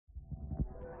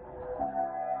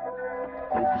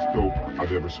dope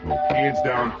I've ever smoked. Hands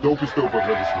down, dopest dope I've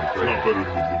ever smoked. It's not better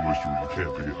than the Blue Oyster. You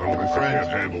can't be. I can't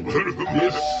handle better than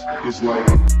This this. is like...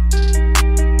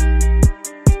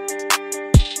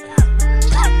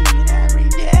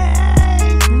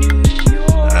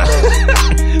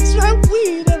 Smoke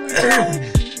weed every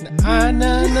day. Na,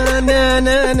 na, na, na,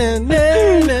 na, na,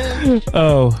 na.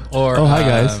 Oh, hi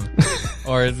guys.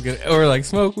 Or it's good. Or like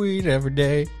smoke weed every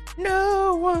day.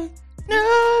 No one.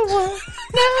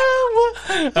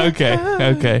 Okay.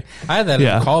 I had that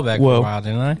Yeah. in a callback for Whoa. a while,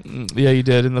 didn't I? Yeah, you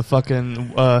did in the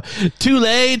fucking too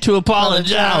late to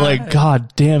apologize. Like,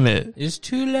 god damn it. It's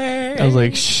too late. I was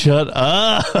like, shut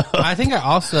up. I think I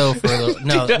also for the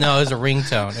no, it was a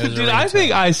ringtone. It was Dude, a ringtone. I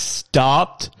think I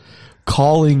stopped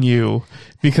calling you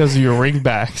because of your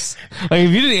ringbacks. Like,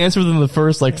 if you didn't answer within the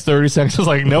first, 30 seconds, I was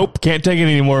like, nope, can't take it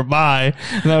anymore, bye.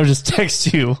 And I would just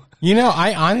text you. You know,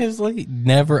 I honestly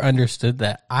never understood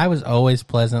that. I was always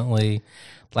pleasantly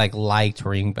liked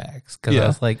ringbacks because I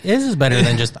was like, this is better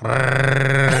than just.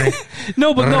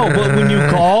 No, but when you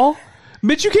call,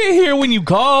 bitch, you can't hear when you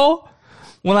call.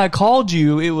 When I called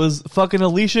you, it was fucking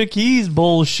Alicia Keys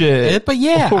bullshit. But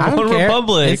yeah, I don't One care.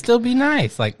 Republic. It'd still be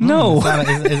nice. Like, No.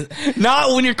 it's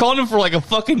Not when you're calling him for like a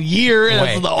fucking year and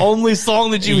that's Wait. the only song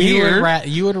that you hear.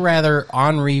 You would rather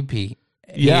on repeat.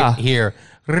 Yeah. Hear.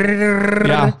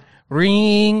 Yeah.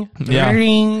 Ring. Yeah.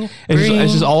 Ring.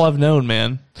 It's just all I've known,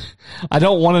 man. I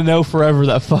don't want to know forever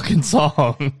that fucking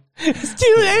song. It's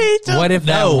too late. What if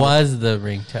that was the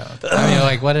ringtone? I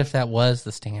mean, what if that was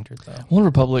the standard though? One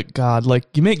Republic, God,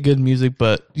 you make good music,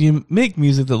 but you make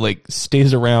music that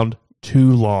stays around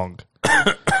too long.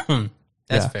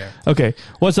 That's fair. Okay,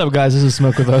 what's up, guys? This is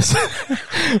Smoke With Us.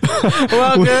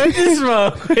 Welcome to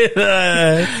Smoke With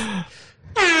Us.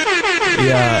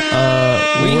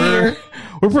 Yeah,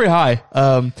 we're pretty high.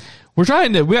 We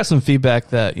got some feedback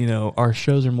that, our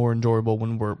shows are more enjoyable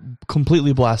when we're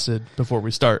completely blasted before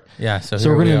we start. Yeah, so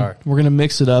we're we gonna are. we're gonna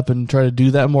mix it up and try to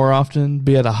do that more often.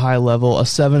 Be at a high level. A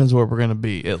 7 is where we're gonna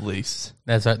be at least.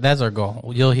 That's our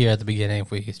goal. You'll hear at the beginning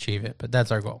if we achieve it, but that's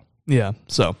our goal. Yeah.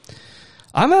 So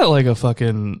I'm at a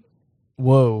fucking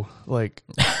whoa.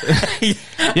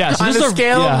 Yeah. So On this a is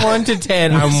scale of 1 to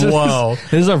 10, I'm whoa.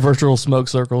 This is our virtual smoke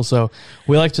circle. So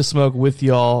we like to smoke with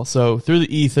y'all. So through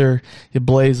the ether, you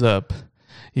blaze up.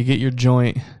 You get your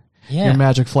joint, your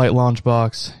Magic Flight launch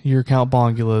box, your Count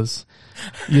Bongulas.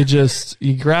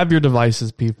 You grab your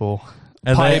devices, people.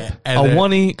 And Pipe, then- a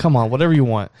 1E, come on, whatever you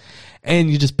want. And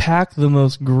you just pack the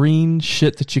most green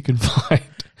shit that you can find.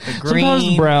 Sometimes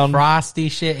Green, brown. frosty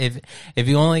shit. If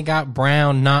you only got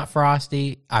brown, not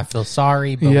frosty, I feel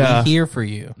sorry, but Yeah. we're here for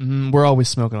you. We're always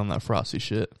smoking on that frosty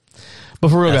shit. But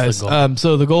for real, That's the guys,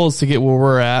 so the goal is to get where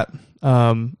we're at.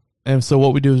 And so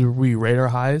what we do is we rate our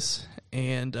highs.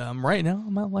 And right now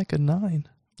I'm at a 9.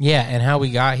 Yeah, and how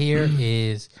we got here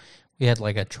is we had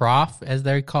a trough, as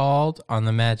they're called, on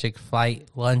the Magic Flight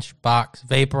Lunchbox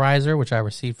Vaporizer, which I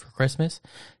received for Christmas.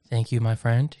 Thank you, my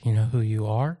friend. You know who you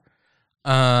are.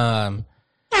 That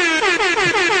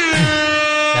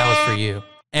was for you.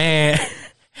 And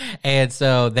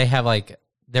so they have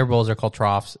their bowls are called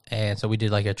troughs, and so we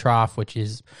did a trough, which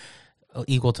is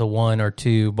equal to 1 or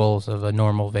 2 bowls of a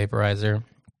normal vaporizer.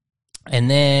 And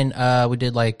then we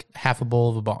did half a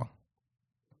bowl of a bong.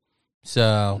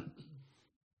 So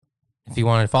if you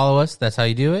want to follow us, that's how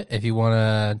you do it. If you want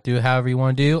to do it however you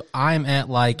want to do, I'm at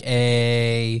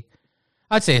I'd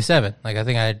say a 7. I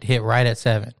think I'd hit right at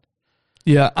 7.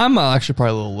 Yeah, I'm actually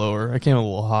probably a little lower. I came a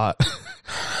little hot.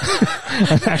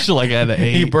 I'm actually at an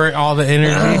 8. You burnt all the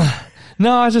energy.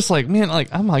 No, I just I'm getting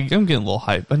a little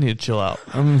hype. I need to chill out.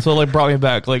 So it brought me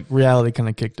back. Reality kind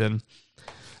of kicked in.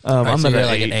 I'm so at you're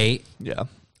an an 8. Yeah.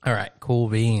 All right, cool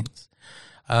beans.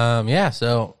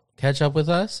 So catch up with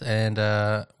us, and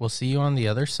we'll see you on the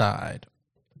other side.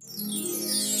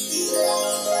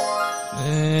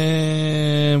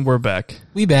 And we're back.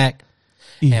 We back,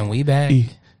 and we back.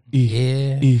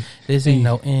 Yeah, this ain't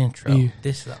no intro.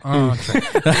 This is the entree.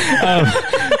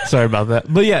 Sorry about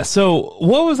that. But yeah, so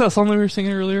what was that song that we were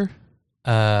singing earlier?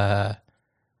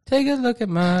 Take a look at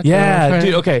my Yeah, girlfriend.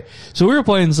 dude. Okay, so we were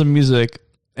playing some music,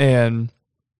 and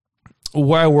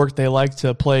where I work, they like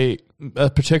to play a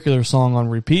particular song on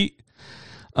repeat.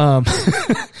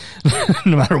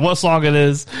 No matter what song it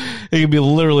is, it could be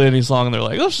literally any song, and they're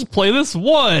like, "Let's just play this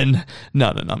one."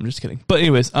 No, I'm just kidding. But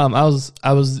anyways, I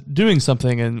was doing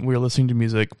something, and we were listening to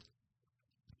music,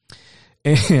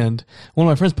 and one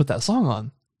of my friends put that song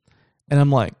on, and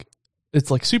I'm like,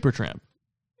 it's Supertramp,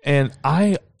 and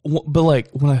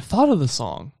when I thought of the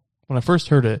song, when I first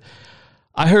heard it,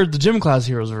 I heard the Gym Class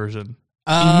Heroes version.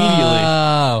 immediately.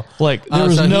 Oh, Like there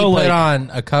was so no he put like on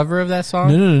a cover of that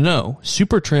song. no.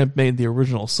 Supertramp made the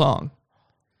original song.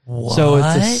 So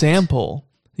it's a sample.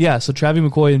 Yeah, so Travis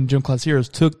McCoy and Gym Class Heroes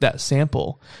took that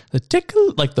sample. The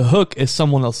tickle, like the hook is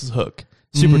someone else's hook.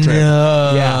 Supertramp.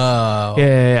 No.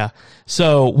 Yeah.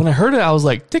 So when I heard it, I was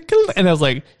like, tickle, and I was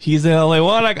like, he's the only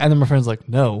one. And then my friend's like,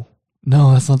 no,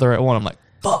 that's not the right one. I'm like,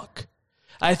 fuck.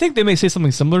 I think they may say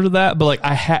something similar to that, but like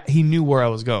he knew where I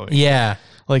was going. Yeah.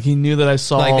 Like he knew that I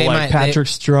saw like Patrick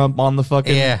Strump on the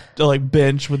fucking like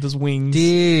bench with his wings.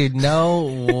 Dude, no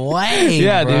way.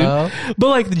 Yeah, bro. dude. But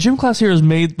like the Gym Class Heroes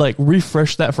made like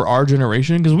refresh that for our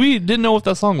generation because we didn't know what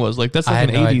that song was. Like that's like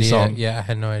an 80s song. Yeah, I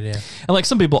had no idea. And like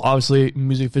some people, obviously,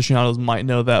 music aficionados might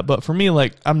know that, but for me,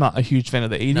 like I'm not a huge fan of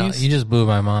the 80s. No, you just blew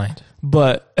my mind.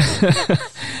 But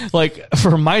like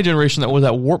for my generation that was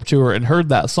at Warped Tour and heard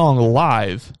that song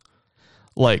live,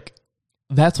 like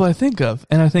that's what I think of.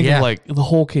 And I think of like the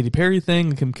whole Katy Perry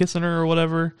thing, him kissing her or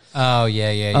whatever. Oh,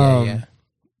 yeah.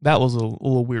 That was a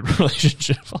little weird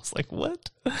relationship. I was like,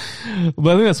 what? But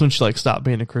I think that's when she like stopped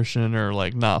being a Christian or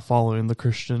like not following the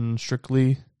Christian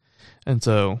strictly. And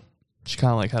so she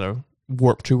kind of like had a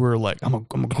Warped Tour like, I'm a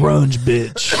grunge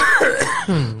bitch.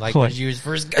 like when she was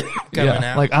first coming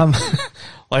out. Like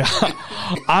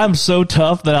I'm so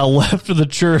tough that I left the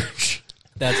church.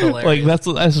 That's hilarious. Like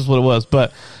that's just what it was.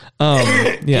 But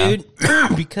yeah, dude,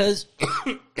 because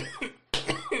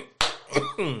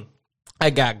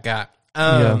I got gotta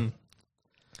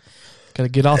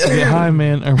get off to get high,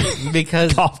 man. Or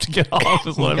because off to get off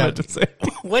is what I meant to say.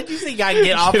 What'd you say? Gotta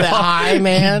get off that high,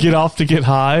 man. Get off to get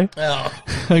high. Oh.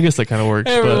 I guess that kind of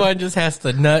works. Everyone just has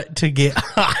to nut to get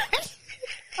high.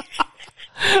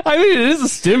 I mean, it is a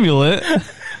stimulant.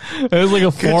 It was like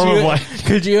a form of like.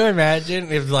 Could you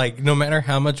imagine if, like, no matter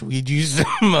how much weed you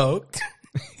smoked,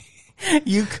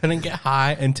 you couldn't get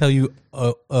high until you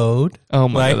owed? Oh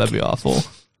my God, that'd be awful.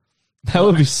 That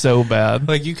would be so bad.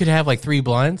 Like, you could have like 3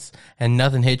 blunts and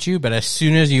nothing hit you, but as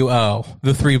soon as you owe,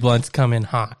 the 3 blunts come in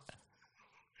hot.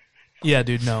 Yeah,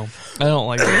 dude, no. I don't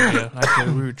like that idea. I could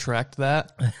retract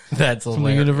that. That's from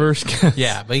the universe.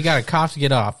 Yeah, but you got to cough to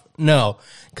get off. No,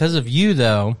 because of you,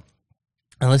 though,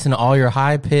 and listen to all your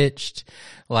high-pitched,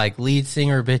 like, lead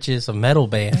singer bitches of metal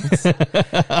bands.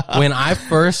 When I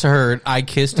first heard I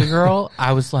Kissed a Girl,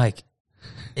 I was like,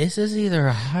 this is either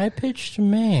a high-pitched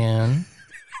man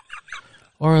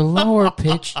or a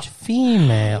lower-pitched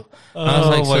female. I was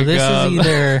like, so this is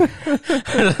either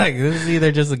like this is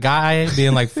either just a guy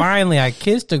being like, finally I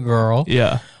kissed a girl,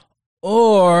 yeah,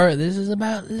 or this is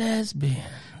about lesbian.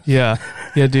 Yeah,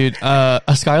 dude. A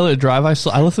Skylit Drive.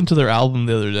 I listened to their album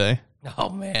the other day. Oh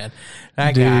man,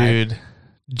 that guy, dude,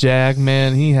 Jag,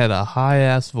 man, he had a high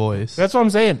ass voice. That's what I'm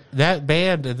saying. That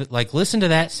band, like, listen to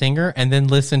that singer and then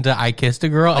listen to I Kissed a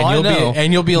Girl,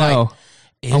 and you'll be like,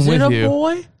 is it a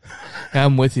boy?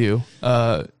 I'm with you.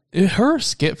 Her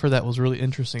skit for that was really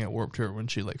interesting at Warped Tour when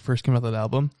she like first came out with that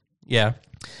album. Yeah,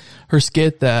 her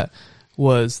skit that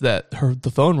was that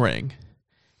the phone rang,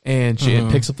 and she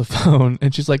picks up the phone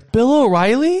and she's like, Bill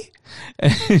O'Reilly,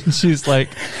 and she's like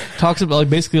talks about like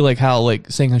basically like how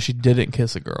like saying how she didn't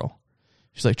kiss a girl.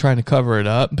 She's like trying to cover it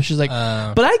up, but she's like,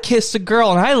 but I kissed a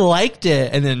girl and I liked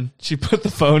it. And then she put the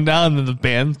phone down and then the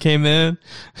band came in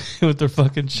with their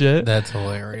fucking shit. That's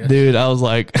hilarious. Dude, I was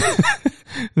like,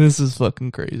 this is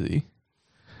fucking crazy.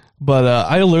 But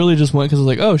I literally just went because I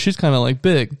was like, oh, she's kind of like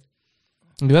big.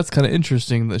 Like, that's kind of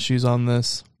interesting that she's on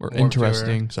this, or Warped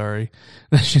interesting, Tour. sorry,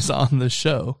 that she's on this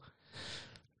show.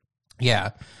 Yeah.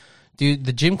 Dude,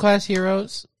 the Gym Class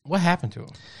Heroes, what happened to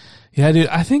them? Yeah, dude,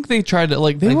 I think they tried to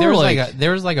like they were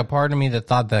there was like a part of me that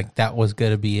thought that was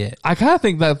gonna be it. I kind of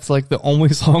think that's like the only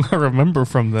song I remember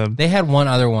from them. They had one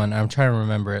other one. I'm trying to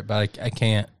remember it, but I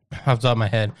can't off the top of my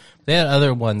head. They had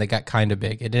another one that got kind of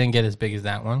big. It didn't get as big as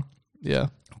that one. Yeah,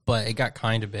 but it got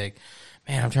kind of big.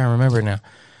 Man, I'm trying to remember it now.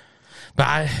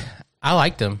 But I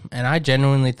liked them, and I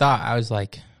genuinely thought, I was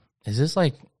like, is this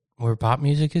like where pop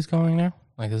music is going now?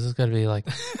 Like, this is going to be like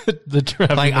the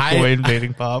Travis McCoy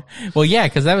invading pop. Well, yeah,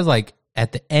 because that was like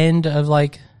at the end of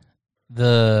like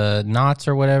the knots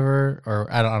or whatever, or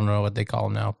I don't know what they call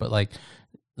them now, but like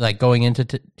going into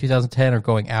 2010 or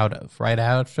going out of.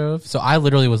 So I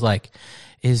literally was like,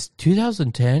 is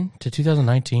 2010 to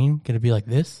 2019 going to be like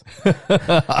this? It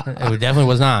definitely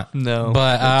was not. No,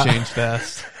 but it changed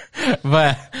fast.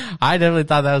 But I definitely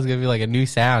thought that was going to be like a new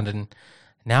sound, and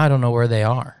now I don't know where they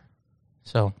are.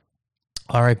 So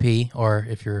RIP, or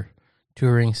if you're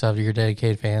touring stuff to your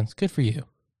dedicated fans, good for you.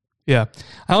 Yeah.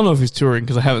 I don't know if he's touring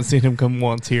because I haven't seen him come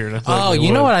once here. And I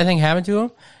you know what I think happened to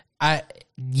him?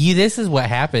 this is what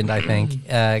happened, I think,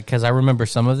 because I remember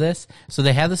some of this. So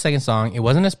they had the second song. It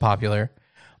wasn't as popular,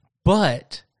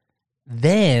 but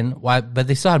then but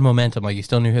they still had momentum. Like you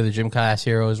still knew who the Gym Class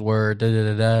Heroes were.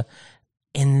 But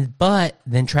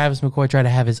then Travis McCoy tried to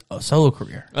have his solo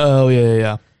career. Oh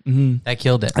yeah. Mm-hmm. That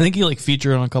killed it. I think he like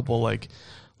featured on a couple like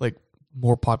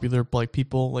more popular like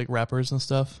people like rappers and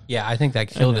stuff. Yeah, I think that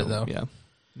killed it though. Yeah,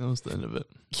 that was the end of it.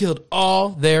 Killed all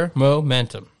their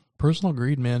momentum. Personal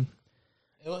greed, man.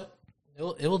 It will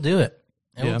do it.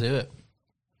 It will do it.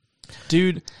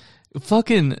 Dude,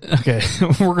 fucking, okay,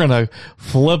 we're going to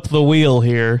flip the wheel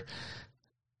here.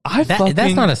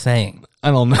 That's not a saying. I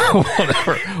don't know.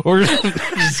 Whatever. We're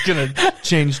just going to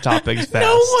change topics fast.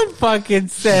 No one fucking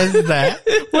says that.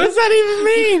 What does that even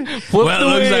mean? Flip the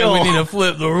looks wheel. like we need to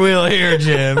flip the wheel here,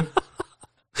 Jim.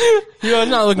 It's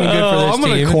not looking good for this I'm team.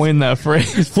 going to coin that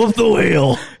phrase. Flip the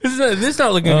wheel. This is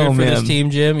not looking good for this man.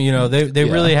 team, Jim. You know, they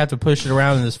really have to push it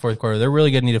around in this fourth quarter. They're really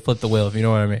going to need to flip the wheel, if you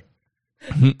know what I mean.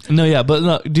 No, yeah, but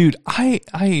no, dude, I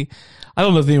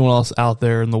don't know if anyone else out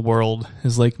there in the world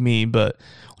is like me, but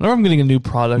whenever I'm getting a new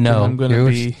product, I'm going to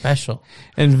be special.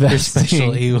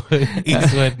 investing. You're special,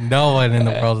 Eastwood. No one in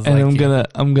the world is and like I'm you.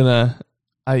 gonna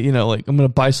I'm gonna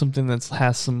buy something that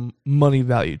has some money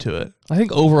value to it. I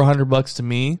think over $100 to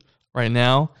me right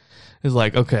now is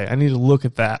like, okay, I need to look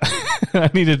at that.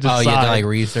 I need to decide. Oh, you have to like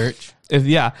research. And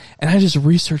I just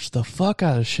researched the fuck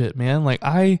out of shit, man. Like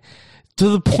to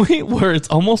the point where it's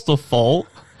almost a fault.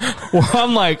 Where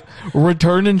I'm like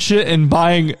returning shit and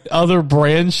buying other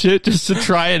brand shit just to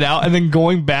try it out and then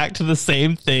going back to the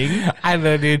same thing. I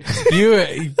know, dude.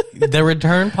 The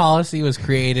return policy was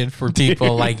created for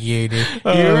people like you, dude.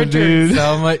 You return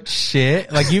so much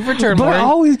shit. Like you've returned But more. I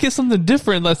always get something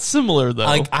different that's similar though.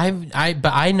 Like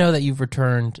but I know that you've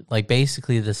returned like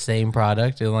basically the same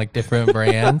product in like different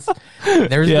brands.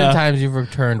 There's been times you've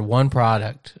returned one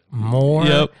product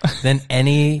more than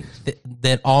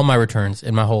than all my returns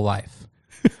in my whole life.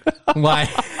 Why?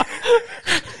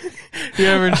 You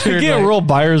ever I get real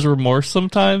buyer's remorse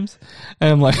sometimes, and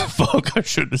I'm like, "Fuck, I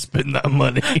shouldn't have spent that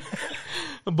money."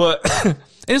 But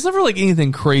it's never like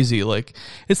anything crazy. Like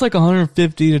it's like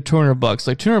 $150 to $200.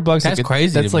 Like $200, That's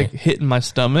crazy. That's like hitting my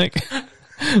stomach.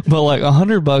 But like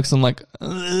 $100, I'm like,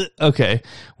 okay,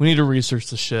 we need to research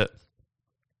the shit.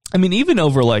 I mean, even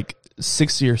over like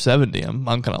 60 or 70, I'm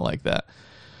kind of like that.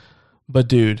 But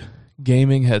dude,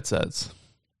 gaming headsets,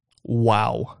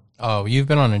 wow. Oh, you've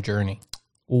been on a journey.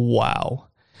 Wow.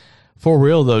 For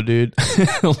real though, dude.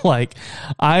 Like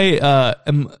I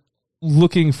was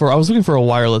looking for a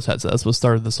wireless headset. That's what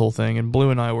started this whole thing. And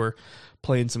Blue and I were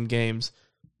playing some games.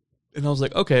 And I was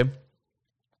like, okay,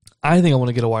 I think I want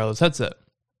to get a wireless headset.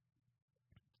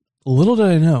 Little did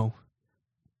I know,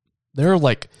 there are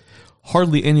like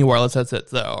hardly any wireless headsets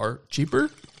that are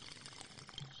cheaper,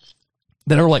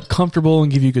 that are like comfortable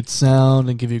and give you good sound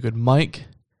and give you a good mic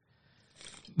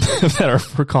that are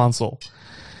for console.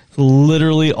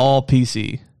 Literally all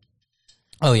PC.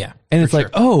 Oh yeah. And it's like,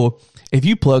 oh, if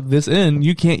you plug this in,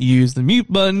 you can't use the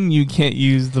mute button, you can't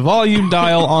use the volume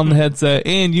dial on the headset,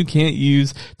 and you can't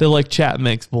use the like chat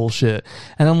mix bullshit.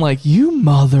 And I'm like, you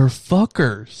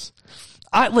motherfuckers.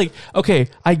 I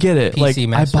get it. PC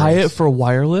like I buy it for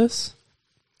wireless,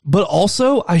 but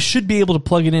also I should be able to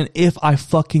plug it in if I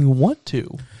fucking want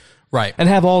to. Right. And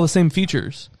have all the same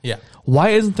features. Yeah.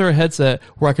 Why isn't there a headset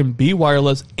where I can be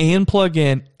wireless and plug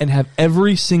in and have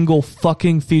every single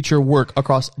fucking feature work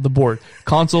across the board?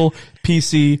 Console,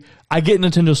 PC, I get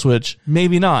Nintendo Switch,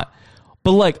 maybe not.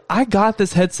 But like I got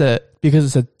this headset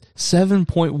because it's a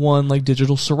 7.1 like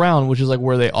digital surround, which is like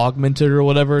where they augment it or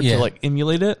whatever to like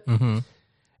emulate it. Mm-hmm.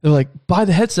 They're like, buy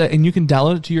the headset and you can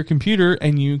download it to your computer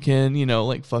and you can,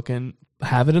 like fucking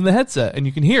have it in the headset and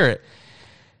you can hear it.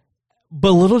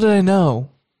 But little did I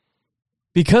know,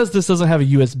 because this doesn't have a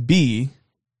USB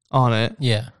on it.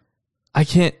 Yeah. I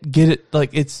can't get it. Like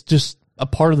it's just a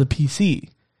part of the PC.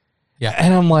 Yeah.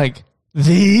 And I'm like,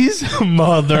 these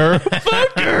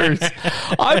motherfuckers.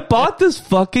 I bought this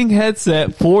fucking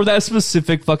headset for that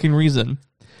specific fucking reason.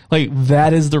 Like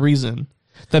that is the reason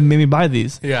that made me buy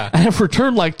these. Yeah. And I've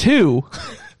returned like 2.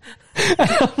 And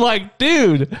I'm like,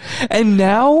 dude. And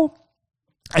now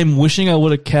I'm wishing I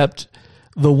would have kept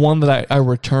the one that I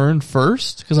returned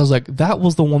first, because I was like, that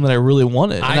was the one that I really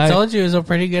wanted. And I told you it was a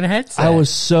pretty good headset. I was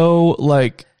so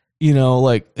like,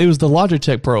 like it was the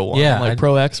Logitech Pro one, like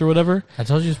Pro X or whatever. I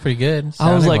told you it was pretty good.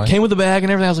 I was like, came with the bag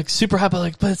and everything. I was like super happy,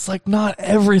 like, but it's like not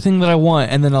everything that I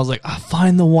want. And then I was like, I'll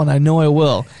find the one. I know I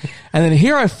will. And then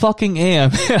here I fucking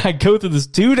am. And I go through this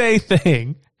 2-day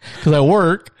thing because I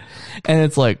work, and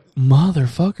it's like,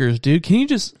 motherfuckers, dude, can you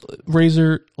just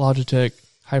Razer, Logitech,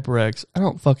 HyperX, I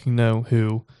don't fucking know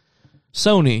who.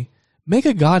 Sony, make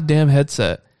a goddamn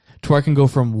headset to where I can go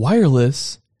from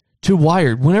wireless to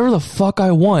wired whenever the fuck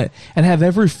I want and have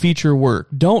every feature work.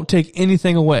 Don't take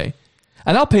anything away.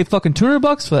 And I'll pay fucking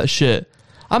 $200 for that shit.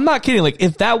 I'm not kidding. Like,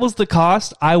 if that was the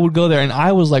cost, I would go there, and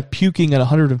I was like puking at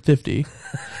 150.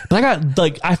 But I got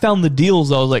like, I found the deals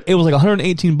though. It was like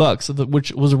 $118,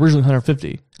 which was originally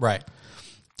 150. Right.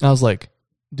 I was like,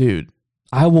 dude,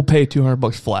 I will pay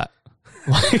 $200 flat.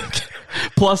 Like,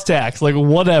 plus tax, like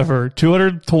whatever,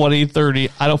 220, 30,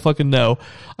 I don't fucking know.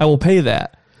 I will pay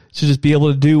that to just be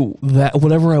able to do that,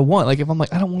 whatever I want. Like, if I'm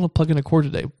like, I don't want to plug in a cord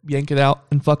today, yank it out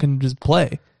and fucking just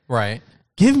play. Right.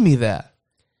 Give me that.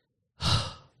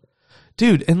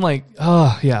 Dude, and like,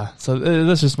 oh, yeah. So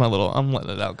that's just my little, I'm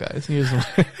letting it out, guys. Here's my,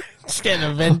 Just getting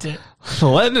a vented.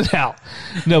 letting it out.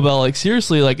 No, but like,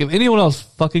 seriously, like, if anyone else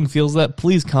fucking feels that,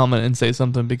 please comment and say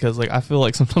something, because like, I feel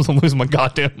like sometimes I'm losing my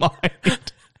goddamn mind.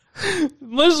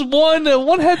 Just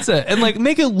one headset, and like,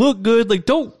 make it look good. Like,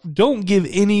 don't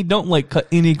like cut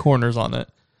any corners on it.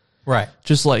 Right.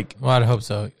 Just like, Well, I'd hope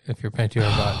so if you're paying $200.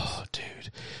 oh, dude.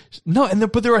 No,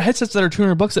 but there are headsets that are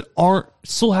 $200 that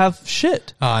still have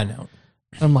shit. Oh, I know.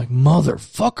 And I'm like,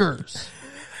 motherfuckers.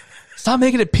 Stop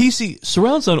making it PC.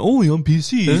 Surround sound only on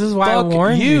PC. This is why I Fuck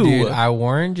warned you, dude. I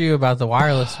warned you about the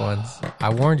wireless ones. I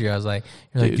warned you. I was like,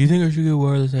 you're like, Dude. do you think I should get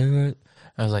wireless headset?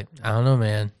 I was like, I don't know,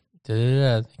 man.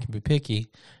 You can be picky.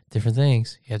 Different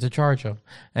things. You have to charge them.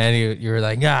 And you were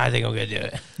like, I think I'm going to do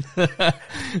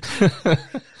it.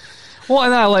 Well,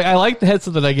 and I like the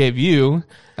headset that I gave you,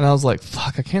 and I was like,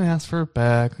 fuck, I can't ask for it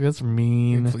back. That's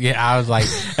mean. Yeah, I was like,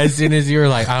 as soon as you were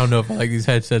like, I don't know if I like these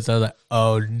headsets, I was like,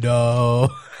 oh no.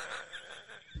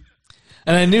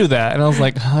 And I knew that, and I was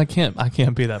like, I can't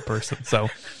be that person. So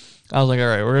I was like, all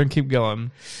right, we're gonna keep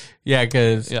going. Yeah,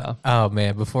 because, Yeah. oh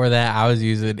man, before that, I was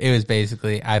using, it was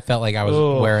basically, I felt like I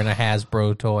was wearing a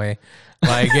Hasbro toy.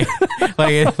 Like,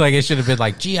 like it should have been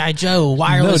like G.I. Joe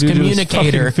wireless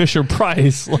communicator. Fisher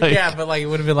Price. Like, Yeah, but like it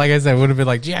would have been, like I said, it would have been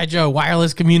like G.I. Joe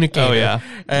wireless communicator. Oh, yeah.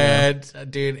 And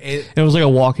dude, it was like a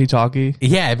walkie-talkie.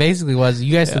 it basically was.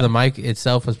 You guys said the mic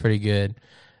itself was pretty good,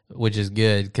 which is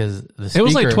good because the speaker, It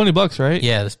was like $20, right?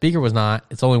 Yeah, the speaker was not.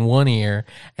 It's only one ear,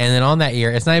 and then on that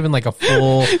ear, it's not even like a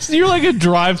full. So you're like a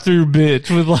drive-through bitch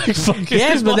with like fucking.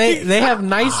 Yes, but they have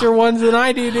nicer ones than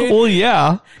I do, dude. Well,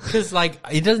 yeah. Because like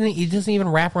it doesn't even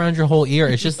wrap around your whole ear.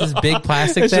 It's just this big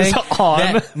plastic It's thing. just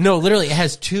on. No, literally, it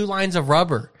has 2 lines of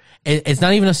rubber. It's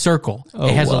not even a circle.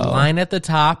 It has a wow. line at the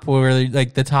top where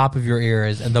like the top of your ear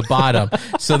is, and the bottom,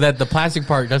 so that the plastic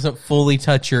part doesn't fully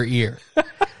touch your ear.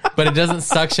 But it doesn't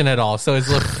suction at all. So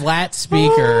it's a flat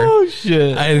speaker. Oh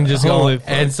shit! And just Holy going, fuck,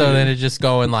 and so dude. then it's just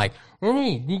going like,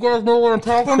 "Hey, you guys know what I'm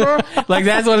talking about?" Like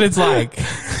that's what it's like.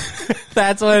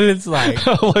 That's what it's like.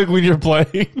 Like when you're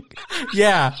playing.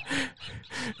 Yeah.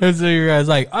 And so you guys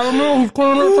like, I don't know who's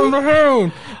calling it from the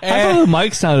phone. I thought the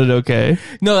mic sounded okay.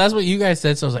 No, that's what you guys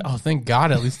said. So I was like, oh, thank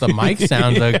God, at least the mic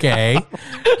sounds okay.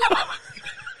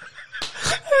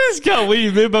 I just got what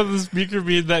you meant about the speaker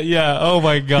being that. Yeah. Oh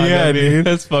my god. Yeah, dude.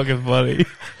 That's fucking funny.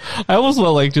 I almost want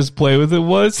to like just play with it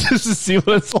once just to see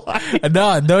what it's like.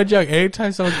 No joke.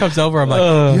 Anytime someone comes over, I'm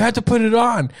like, you have to put it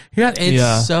on.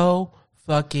 It's so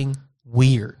fucking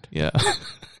weird. Yeah.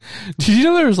 Did you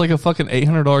know there was like a fucking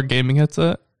 $800 gaming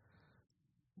headset?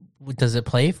 Does it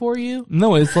play for you?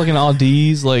 No, it's like an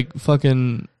Audi's like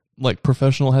fucking like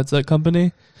professional headset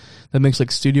company that makes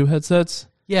like studio headsets.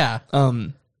 Yeah.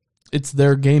 It's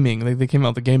their gaming. They came out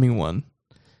with the gaming one,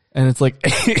 and it's like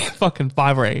fucking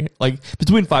 $500 or like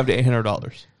between $500 to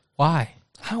 $800. Why?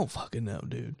 I don't fucking know,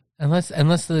 dude. Unless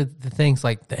the thing's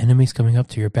like the enemy's coming up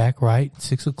to your back right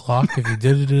 6 o'clock if you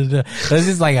did. This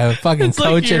is like a fucking It's like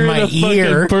coach you're in my a fucking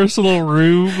ear. personal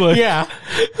room. Like, Yeah.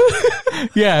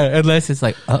 Yeah, unless it's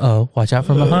like, watch out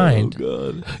from behind.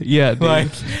 Oh god. Yeah, dude. Like,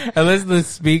 unless the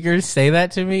speakers say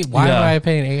that to me, why Yeah. am I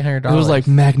paying $800? It was like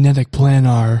magnetic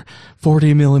planar,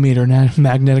 40 millimeter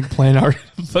magnetic planar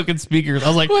fucking speakers. I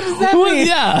was like, What does that mean?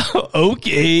 Yeah,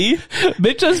 okay,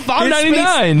 bitch, that's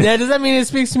 $5.99. Yeah, does that mean it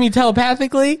speaks to me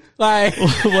telepathically? Like,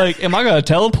 Like, am I gonna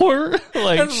teleport?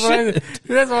 Like,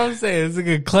 that's what I'm saying. Is it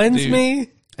gonna cleanse Dude. me?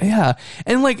 yeah,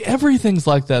 and like everything's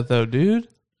like that though, dude.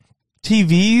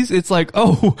 TVs, it's like,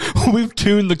 oh, we've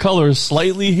tuned the colors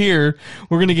slightly here.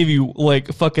 We're gonna give you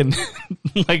like fucking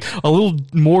like a little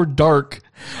more dark.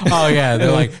 Oh yeah,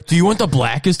 they're like, do you want the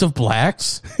blackest of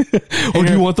blacks? Or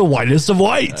do you want the whitest of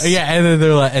whites? Yeah, and then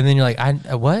they're like, and then you're like,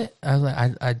 what? I was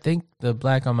like, I think the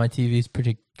black on my TV is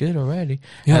pretty good already.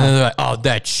 Yeah. And then they're like, oh,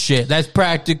 that shit, that's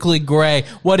practically gray.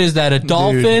 What is that? A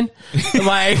dolphin?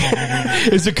 Like,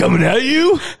 Is it coming at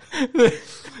you?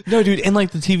 No, dude, and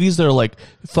like the TVs that are like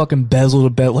fucking bezel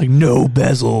to like no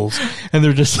bezels, and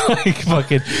they're just like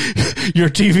fucking your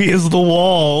TV is the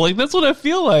wall. Like that's what I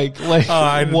feel like. Like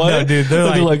what, no, dude?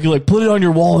 They're like put it on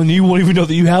your wall, and you won't even know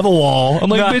that you have a wall. I'm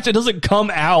like, No. bitch, it doesn't come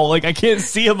out. Like I can't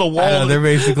see the wall. they're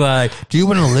basically like, do you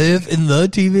want to live in the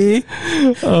TV?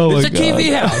 Oh It's my a God.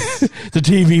 TV house. The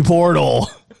TV portal.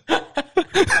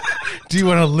 Do you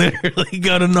want to literally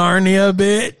go to Narnia,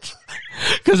 bitch?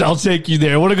 Because I'll take you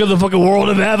there. I want to go to the fucking world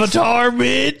of Avatar,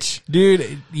 bitch.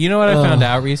 Dude, you know what I found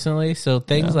out recently? So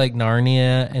things like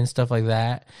Narnia and stuff like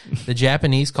that, the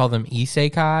Japanese call them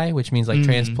isekai, which means like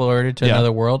transported to Yeah.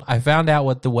 another world. I found out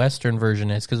what the Western version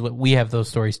is because we have those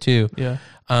stories too. Yeah.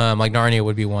 Like Narnia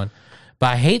would be one. But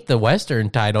I hate the Western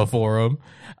title for them.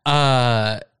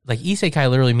 Like isekai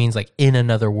literally means like in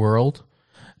another world.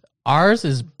 Ours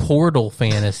is portal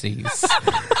fantasies.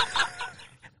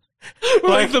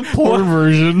 Like the poor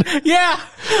version. Yeah.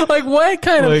 Like what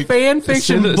kind of fan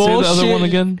fiction say bullshit? the other one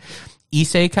again.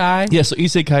 Isekai? Yeah, so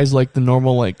isekai is like the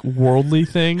normal like worldly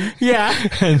thing. Yeah.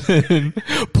 And then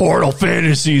Portal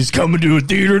Fantasies coming to a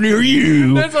theater near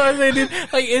you. That's what I say, dude.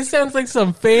 Like, it sounds like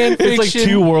some fan fiction. It's like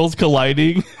two worlds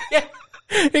colliding. Yeah,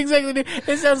 exactly, dude.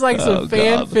 It sounds like some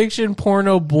fan God. fiction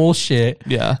porno bullshit.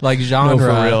 Yeah. Like genre. No,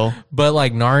 for real. But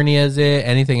like Narnia is it.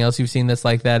 Anything else you've seen that's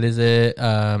like that is it.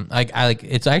 Like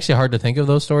it's actually hard to think of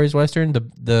those stories, Western.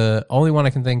 The only one I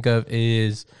can think of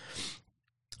is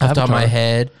off the top of my Avatar.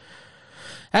 head.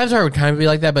 Avatar would kind of be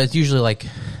like that, but it's usually like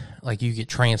you get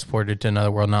transported to another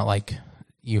world, not like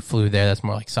you flew there. That's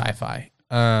more like sci-fi.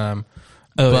 I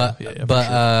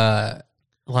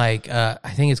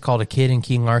think it's called A Kid in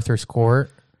King Arthur's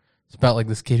Court. It's about like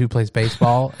this kid who plays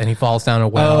baseball and he falls down a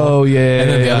well. Oh, yeah. And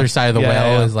then the yeah. other side of the Yeah,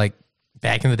 well yeah. is like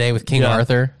back in the day with King Yeah.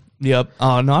 Arthur. Yep.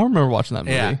 Oh, no, I remember watching that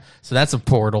movie. Yeah. So that's a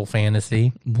portal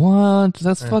fantasy. What?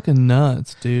 That's fucking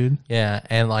nuts, dude. Yeah.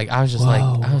 And like I was just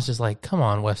Whoa. like, come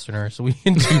on, Westerners, we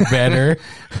can do better.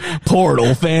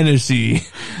 Portal Fantasy.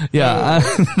 Yeah,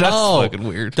 that's Oh, fucking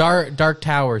weird. Dark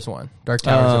Towers one. Dark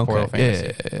Towers is a portal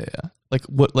fantasy. Yeah. Like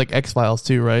what? Like X-Files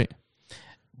too, right?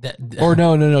 That, Or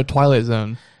no, Twilight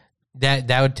Zone.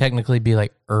 that would technically be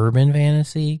like urban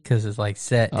fantasy because it's like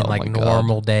set in Oh like my God.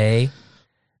 normal day,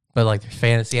 but like there's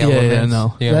fantasy elements. Yeah,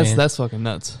 no. You know what I mean? That's fucking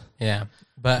nuts. Yeah,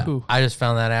 but Ooh. I just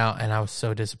found that out and I was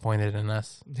so disappointed in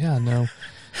us. Yeah, no.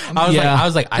 I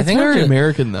was like, I It's think I'm very just,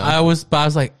 American though. I was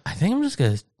like, I think I'm just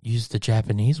gonna use the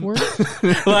Japanese word.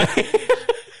 Like,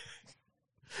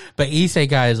 but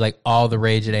isekai is like all the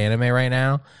rage at anime right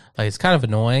now. Like it's kind of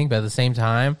annoying, but at the same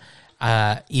time,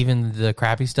 even the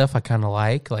crappy stuff I kind of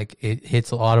like. Like it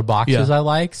hits a lot of boxes Yeah. I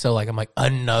like. So like I'm like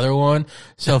another one,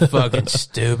 so fucking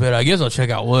stupid. I guess I'll check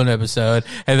out one episode,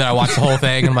 and then I watch the whole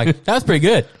thing, and I'm like, that was pretty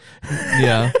good.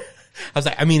 yeah. I was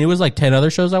like, I mean, it was like 10 other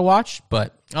shows I watched,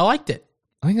 but I liked it.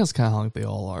 I think that's kind of how they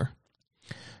all are.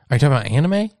 Are you talking about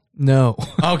anime? No.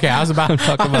 Okay, I was about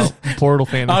Talking about Portal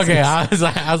Fantasies. Okay,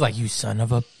 I was like, you son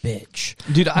of a bitch.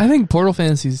 Dude, I think Portal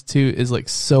Fantasies 2 is like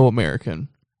so American.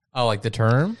 Oh, like the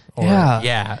term? Or, Yeah.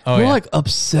 Yeah. Oh, We're yeah. like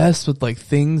obsessed with like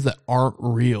things that aren't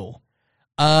real.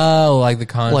 Oh, like the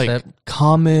concept.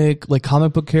 Like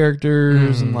comic book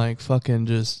characters and like fucking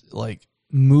just like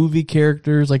movie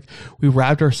characters. Like we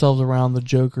wrapped ourselves around the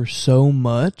Joker so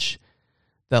much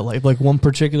that like one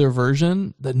particular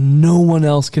version that no one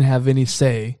else can have any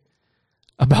say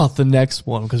about the next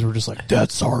one because we're just like,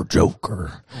 that's our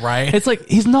Joker. Right? It's like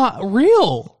he's not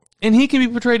real. And he can be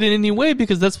portrayed in any way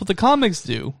because that's what the comics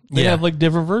do. They Yeah. have like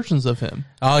different versions of him.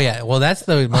 Oh, yeah. Well, that's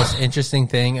the most interesting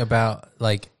thing about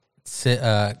like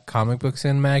comic book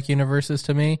cinematic universes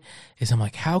to me is I'm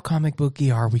like, how comic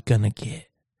booky are we going to get?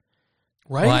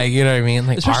 Right? Like, you know what I mean?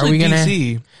 Like, Especially are we going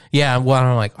DC. to? Yeah. Well,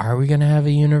 I'm like, are we going to have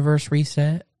a universe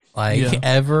reset? Like, Yeah.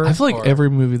 ever? I feel like Or- every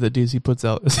movie that DC puts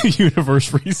out is a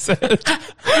universe reset.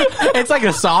 it's like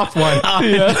a soft one.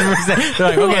 100%. They're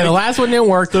like, okay, the last one didn't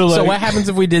work. So like- what happens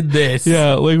if we did this?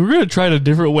 Yeah, like we're gonna try it a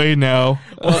different way now.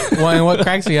 Well, and what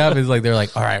cracks me up is like they're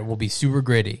like, all right, we'll be super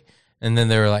gritty. And then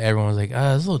they were like, everyone was like,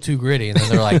 oh, it's a little too gritty. And then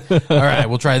they're like, all right,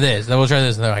 we'll try this. Then we'll try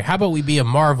this. And they're like, how about we be a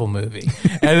Marvel movie?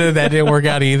 And then that didn't work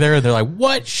out either. And they're like,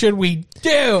 what should we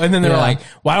do? And then they were Yeah. like,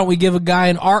 why don't we give a guy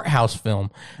an art house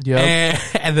film? Yep.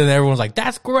 And then everyone's like,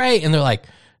 that's great. And they're like,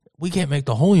 we can't make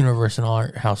the whole universe an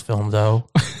art house film though.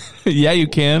 Yeah, you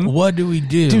can. What do we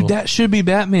do? Dude, that should be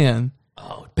Batman.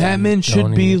 Oh, dude, Batman should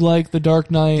don't be even- like the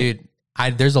Dark Knight.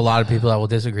 Dude, there's a lot of people that will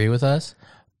disagree with us,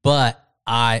 but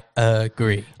I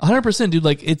agree. 100%, dude.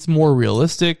 Like, it's more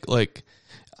realistic. Like,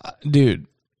 dude,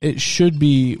 it should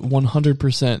be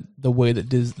 100% the way that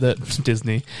the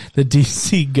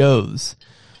DC goes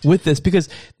with this because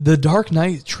the Dark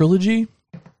Knight trilogy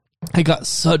it got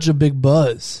such a big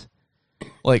buzz.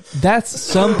 Like, that's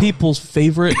some people's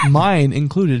favorite, mine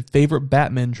included, favorite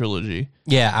Batman trilogy.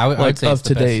 Yeah, I would say of it's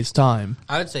the today's best. time.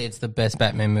 I would say it's the best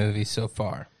Batman movie so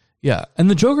far. Yeah, and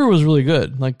the Joker was really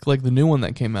good, like the new one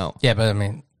that came out. Yeah, but I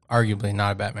mean, arguably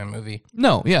not a Batman movie.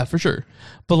 No, yeah, for sure.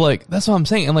 But like, that's what I'm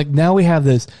saying. And like, now we have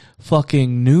this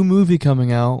fucking new movie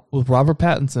coming out with Robert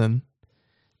Pattinson,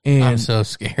 and I'm so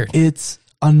scared. it's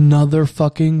another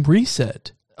fucking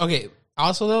reset. Okay,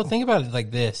 also though, think about it like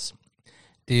this.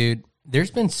 Dude, there's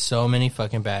been so many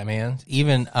fucking Batmans,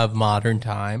 even of modern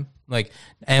time. Like,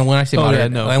 and when I say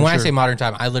modern, and when I say modern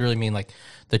time, I literally mean like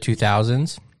the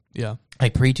 2000s. Yeah.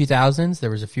 Like pre-2000s,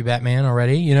 there was a few Batman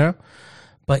already, you know?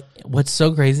 But what's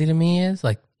so crazy to me is,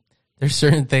 like, there's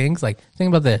certain things, like, think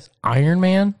about this. Iron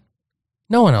Man,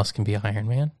 no one else can be Iron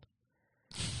Man.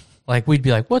 Like, we'd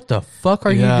be like, what the fuck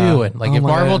are you doing? Like, if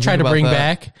Marvel tried to bring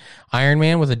back Iron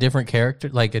Man with a different character,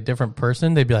 like a different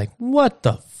person, they'd be like, what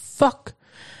the fuck?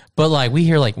 But, like, we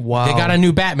hear, like, wow, they got a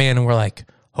new Batman, and we're like,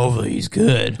 hopefully he's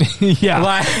good. Yeah.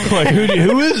 Like,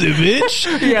 who is it,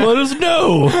 bitch? Yeah. Let us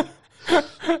know.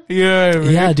 Yeah,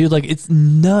 man. Yeah, dude, like, it's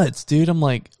nuts, dude. I'm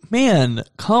like, man,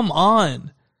 come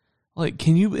on. Like,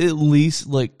 can you at least,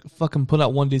 like, fucking put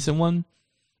out one decent one?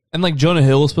 And, like, Jonah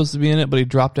Hill was supposed to be in it, but he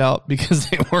dropped out because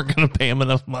they weren't going to pay him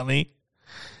enough money.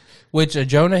 Which a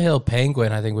Jonah Hill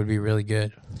Penguin, I think, would be really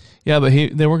good. Yeah, but they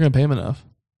weren't going to pay him enough.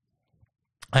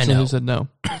 I So know. he said no.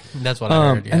 That's what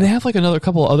I heard, yeah. And they have, like, another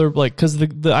couple other, like, because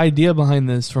the idea behind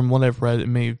this, from what I've read, it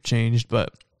may have changed,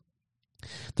 but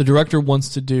the director wants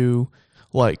to do,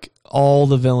 like, all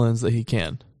the villains that he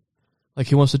can. Like,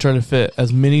 he wants to try to fit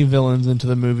as many villains into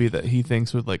the movie that he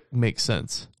thinks would, like, make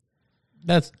sense.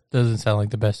 That doesn't sound like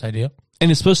the best idea. And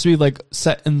it's supposed to be, like,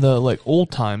 set in the, like, old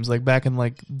times, like, back in,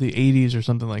 like, the 80s or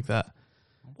something like that.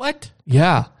 What?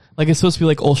 Yeah. Like, it's supposed to be,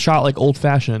 like,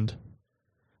 old-fashioned.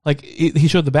 Like, he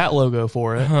showed the Bat logo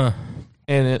for it, Huh.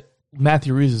 and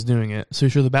Matthew Reeves is doing it. So he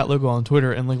showed the Bat logo on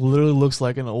Twitter, and, like, literally looks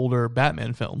like an older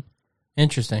Batman film.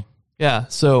 Interesting. Yeah,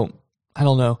 so, I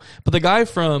don't know. But the guy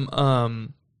from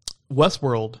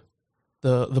Westworld,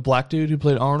 the black dude who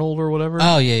played Arnold or whatever,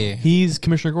 Oh, yeah. he's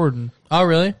Commissioner Gordon. Oh,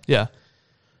 really? Yeah.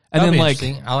 And That'd then, be like,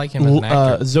 interesting. I like him as an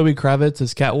actor. Zoe Kravitz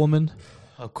is Catwoman.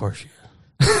 Of course.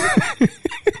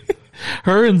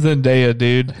 Her and Zendaya,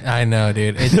 dude. I know,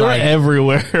 dude. It's They're like,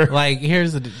 everywhere. like,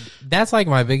 that's like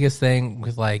my biggest thing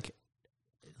with like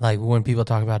when people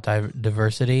talk about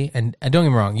diversity, and don't get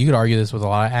me wrong, you could argue this with a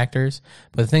lot of actors,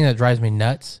 but the thing that drives me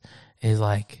nuts is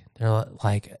like, they're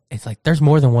like, it's like there's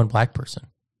more than one black person.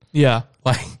 Yeah.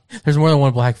 Like, there's more than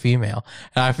one black female.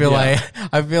 And I feel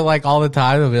like all the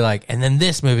time they'll be like, and then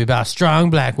this movie about a strong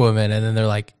black woman, and then they're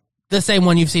like, the same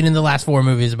one you've seen in the last 4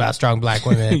 movies about strong black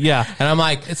women. Yeah. And I'm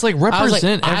like, It's like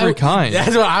represent every kind.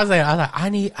 That's what I was like. I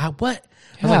was like, what?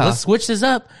 I was Yeah. like, let's switch this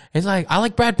up. It's like, I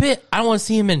like Brad Pitt. I don't want to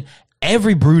see him in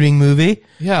every brooding movie.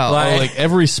 Yeah, Like- or like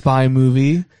every spy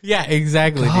movie. Yeah,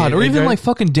 exactly. God, dude. or even like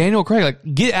fucking Daniel Craig.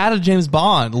 Like, get out of James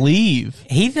Bond. Leave.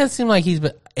 he does seem like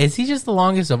is he just the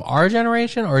longest of our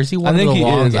generation, or is he one I think of the he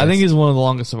longest? is. I think he's one of the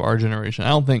longest of our generation. I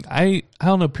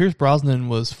don't know. Pierce Brosnan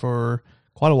was for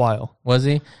quite a while. Was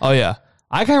he? Oh yeah.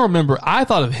 I kind of remember. I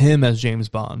thought of him as James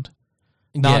Bond,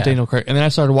 not Yeah. Daniel Craig. And then I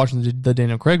started watching the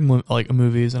Daniel Craig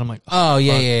movies, and I'm like, Oh,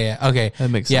 yeah, fuck. yeah. Okay. That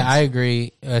makes Yeah, sense. I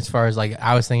agree. As far as like,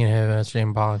 I was thinking of him as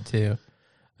James Bond too.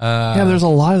 Yeah, there's a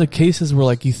lot of the cases where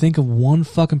like you think of one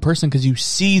fucking person because you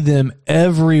see them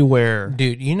everywhere.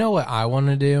 Dude, you know what I want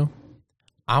to do?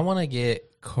 I want to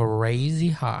get crazy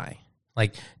high,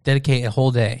 like dedicate a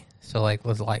whole day. So like,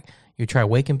 let's like you try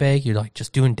wake and bake. You're like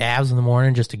just doing dabs in the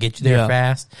morning just to get you there Yeah.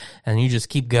 fast, and you just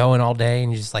keep going all day,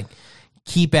 and you just like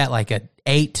keep at like a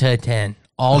 8 to 10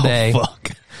 all day,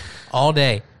 Fuck. all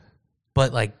day.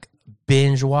 But like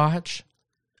binge watch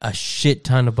a shit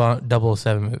ton of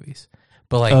 007 movies.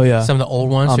 But like Oh, yeah. some of the old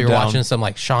ones, so I'm you're down. watching some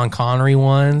like Sean Connery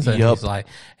ones, and Yup.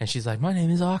 she's like, my name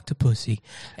is Octopussy,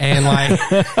 and like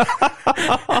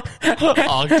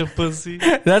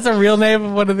Octopussy. that's a real name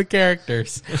of one of the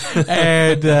characters,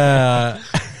 and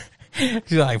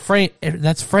she's like,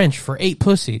 that's French for 8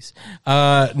 pussies.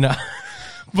 No,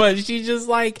 but she's just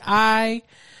like, I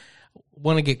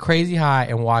want to get crazy high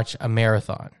and watch a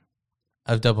marathon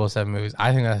of 007 movies.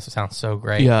 I think that sounds so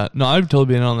great. Yeah, no, I've totally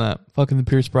been on that. Fucking the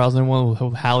Pierce Brosnan one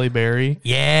with Halle Berry.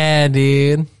 Yeah,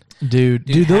 dude. Dude,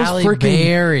 those Halle freaking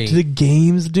Berry. the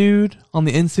games, dude, on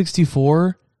the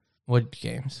N64, What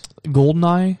games?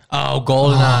 GoldenEye. Oh,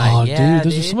 GoldenEye. Oh, Yeah,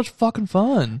 dude, those are so much fucking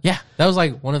fun. Yeah, that was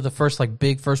like one of the first like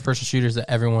big first person shooters that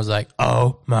everyone was like,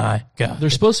 "Oh my god!" They're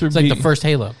supposed to It's be like the first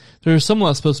Halo. There's someone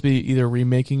that's supposed to be either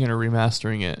remaking it or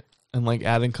remastering it. and like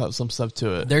adding some stuff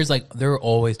to it. They're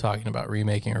always talking about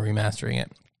remaking or remastering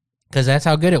it because that's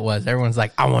how good it was. Everyone's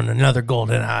like, I want another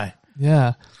GoldenEye.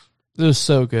 Yeah, it was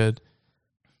so good.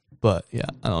 But yeah,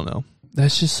 I don't know.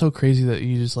 That's just so crazy that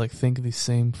you just like think of these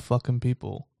same fucking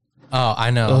people. Oh,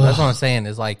 I know. Ugh. That's what I'm saying.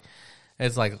 It's like I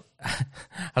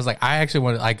was like, I actually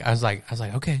wanted, like, I was like,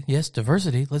 okay, yes,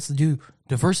 diversity. Let's do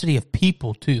diversity of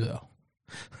people too, though.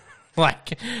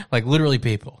 like literally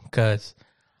people, because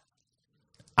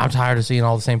I'm tired of seeing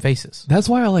all the same faces. That's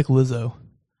why I like Lizzo.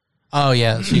 Oh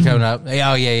yeah, she coming up.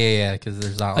 Oh yeah. Because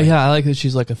there's not. Like, Yeah, I like that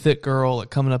she's like a thick girl, like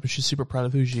coming up, and she's super proud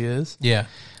of who she is. yeah.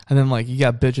 And then like you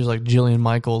got bitches like Jillian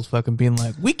Michaels fucking being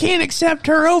like, we can't accept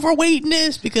her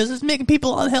overweightness because it's making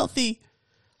people unhealthy.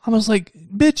 I was like,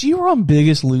 bitch, you were on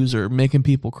Biggest Loser making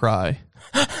people cry.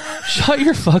 Shut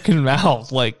your fucking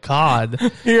mouth. Like, God.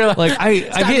 You're Like, I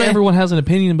get everyone has an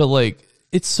opinion, but like,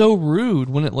 it's so rude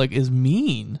when it like is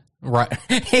mean. Right.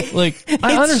 Like,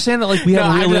 I understand that like we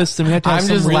have realists and we have to have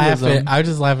some realism. I'm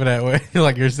just laughing at what,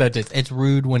 like your sentence. It's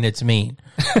rude when it's mean.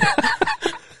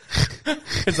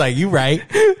 It's like, you right.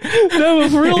 No, but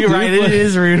for real, You're dude, right. like, It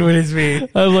is rude when it's mean.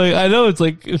 I'm like, I know it's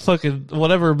like fucking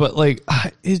whatever, but like,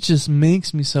 it just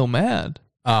makes me so mad.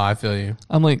 Oh, I feel you.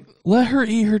 I'm like, let her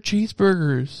eat her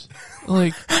cheeseburgers.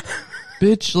 Like,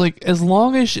 bitch, like, as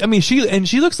long as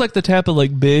she looks like the type of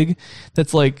like big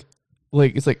that's like,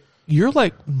 it's like, you're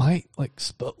like, you might like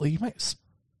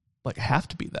have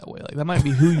to be that way. Like, that might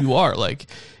be who you are. Like,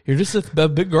 you're just a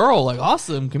big girl. Like,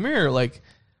 awesome. Come here. Like,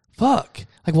 fuck.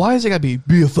 Like, why is it gotta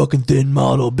be a fucking thin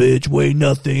model, bitch, weigh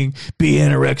nothing, be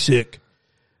anorexic?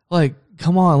 Like,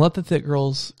 come on, let the thick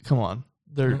girls, come on.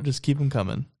 They're just keep them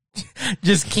coming.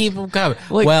 Just keep them coming.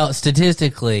 Like- well,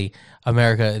 statistically,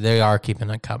 America, they are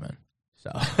keeping it coming. So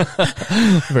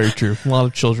Very true. A lot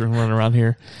of children running around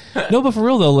here. No, but for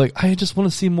real though, like, I just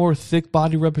want to see more thick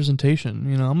body representation.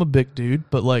 You know, I'm a big dude,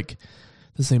 but like, at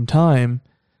the same time,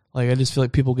 like, I just feel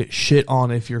like people get shit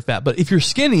on if you're fat. But if you're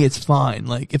skinny, it's fine.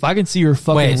 Like, if I can see your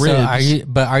fucking wait, ribs.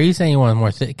 so are you saying you want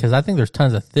more thick? Because I think there's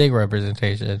tons of thick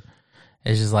representation.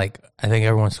 It's just like, I think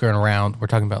everyone's skirting around. We're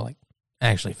talking about like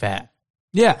actually fat.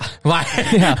 Yeah. Like,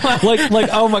 Yeah. like,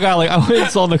 oh my God. Like, I went and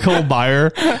saw Nicole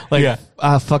Byer,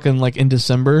 like, fucking like in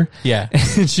December. Yeah.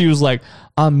 And she was like,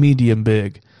 I'm medium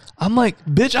big. I'm like,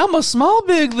 bitch, I'm a small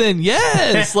big then.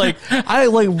 Yes. Like, I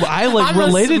I'm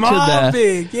related a small to that.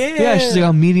 Big. Yeah. She's like,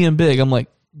 I'm medium big. I'm like,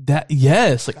 that,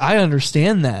 yes. Like, I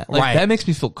understand that. Like, Right. that makes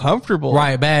me feel comfortable.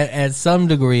 Right, but at some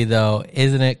degree, though,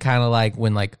 isn't it kind of like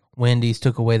when like Wendy's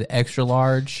took away the extra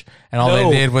large, and all No.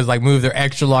 they did was like move their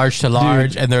extra large to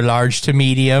large and their large to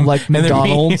medium, Like and their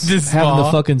McDonald's medium to having the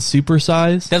small. fucking super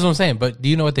size. That's what I'm saying. But do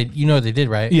you know what they did,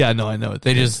 right? Yeah, no, I know it.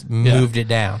 They just moved it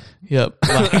down. Yep.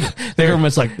 The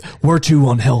government's like, we're too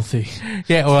unhealthy.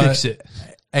 Yeah, well, Fix it.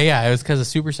 yeah, it was because of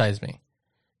supersize me.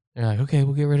 They're like, okay,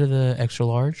 we'll get rid of the extra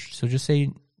large, so just say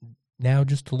now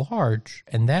just large,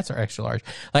 and that's our extra large.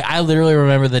 Like, I literally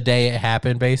remember the day it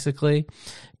happened, basically,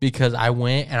 because I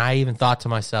went and I even thought to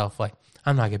myself, like,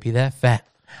 I'm not gonna be that fat.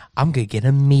 I'm gonna get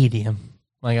a medium.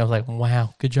 Like, I was like,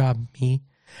 wow, good job, me.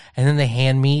 And then they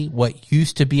hand me what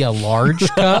used to be a large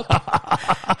cup,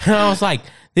 and I was like,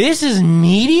 this is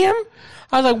medium.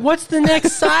 I was like, what's the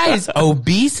next size?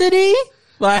 Obesity?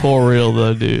 Like, For real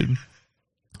though, dude.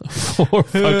 For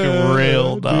fucking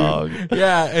real, dog.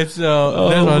 yeah, and so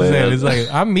that's what I'm man. saying. It's like,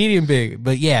 I'm medium big,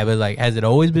 but yeah, but like, has it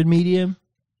always been medium?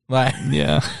 Like,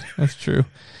 Yeah, that's true.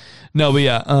 No, but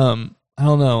yeah, I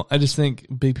don't know. I just think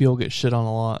big people get shit on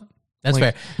a lot. that's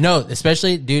Like- fair. No,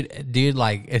 especially, dude,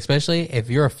 like, especially if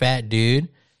you're a fat dude,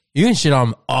 you can shit on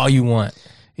 'em all you want.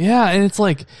 Yeah, and it's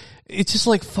like, it's just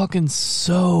like fucking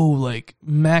so like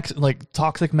like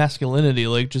toxic masculinity.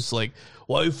 Like, just like,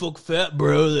 why you fuck fat,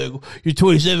 bro? Like, you're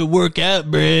 27, work out,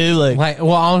 bro. Like,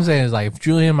 Well, all I'm saying is, like, if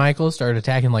Julian Michaels started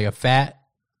attacking like a fat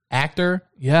actor,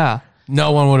 yeah.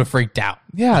 no one would have freaked out.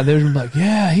 Yeah, they're like,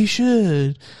 yeah, he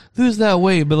should lose that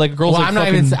weight. But like girls, Well,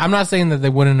 like I'm not saying that they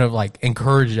wouldn't have like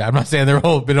encouraged it. I'm not saying there's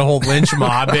been a whole lynch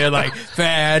mob there, like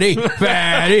fatty,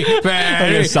 fatty, like a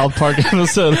fatty. South Park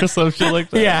episode or some shit like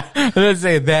that. Yeah, I'm not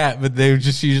saying that, but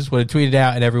she just would have tweeted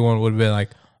out, and everyone would have been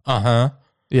like,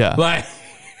 Yeah. like,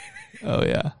 Oh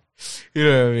yeah. you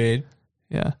know what I mean?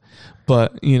 Yeah.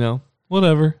 But, you know,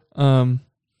 whatever.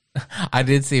 I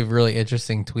did see a really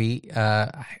interesting tweet.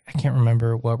 I can't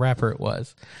remember what rapper it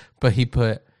was, but he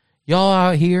put, y'all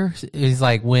out here. He's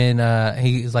like, when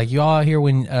he's like, y'all out here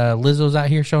when Lizzo's out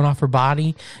here showing off her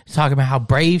body, talking about how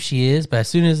brave she is, but as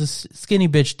soon as a skinny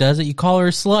bitch does it, you call her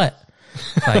a slut.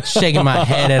 Like, shaking my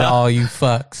head at all you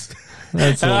fucks.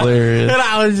 That's hilarious. And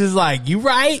I was just like, you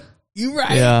right? You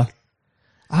right? Yeah.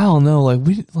 I don't know. Like,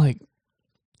 we, like,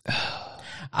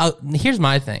 Here's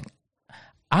my thing.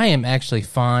 I am actually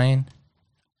fine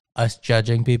us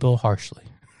judging people harshly.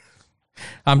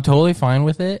 I'm totally fine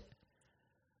with it.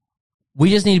 We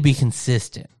just need to be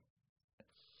consistent.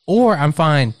 Or I'm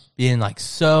fine being like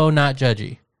so not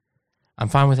judgy. I'm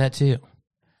fine with that too.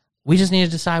 We just need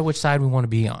to decide which side we want to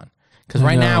be on. Because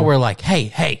right now we're like,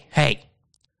 hey,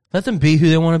 let them be who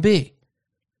they want to be.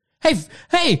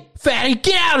 Hey, fatty,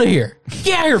 get out of here.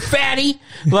 Get out of here, fatty.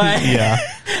 Like, Yeah.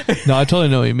 No, I totally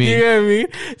know what you mean. you know what I mean?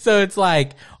 So it's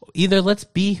like, either let's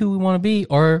be who we want to be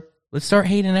or let's start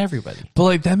hating everybody. But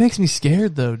like that makes me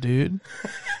scared though, dude.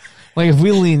 Like if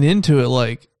we lean into it,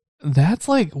 like that's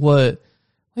like what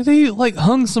like they like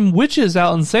hung some witches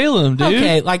out in Salem, dude.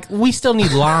 Okay, like we still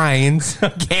need lines.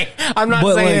 Okay, I'm not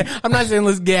But, saying like-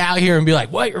 let's get out here and be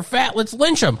like, "What? You're fat? Let's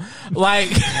lynch them." Like,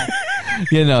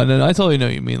 Yeah, no, I totally know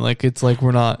what you mean. Like it's like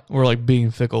we're like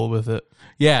being fickle with it.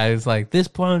 yeah, it's like this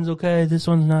one's okay, this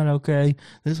one's not okay.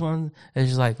 This one is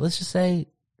just like, let's just say,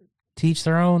 teach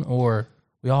their own, or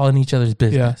we all in each other's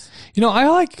business. You know, I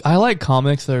like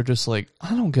comics that are just like, I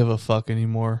don't give a fuck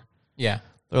anymore. Yeah.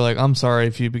 They're like, I'm sorry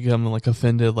if you become like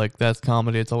offended, like that's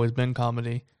comedy. It's always been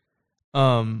comedy.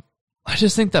 I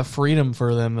just think that freedom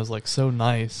for them is like so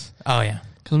nice. Oh yeah.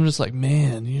 Cause I'm just like,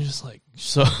 man, you're just like,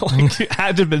 so like you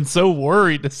had to have been so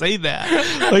worried to say that.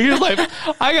 Like you're like,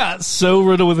 I got so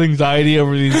riddled with anxiety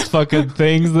over these fucking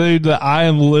things, dude, that I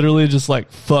am literally just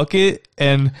like, fuck it.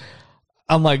 And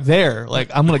I'm like there, like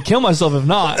I'm going to kill myself if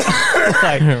not.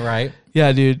 Like, Right.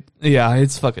 yeah, dude. Yeah.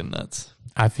 It's fucking nuts.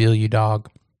 I feel you, dog.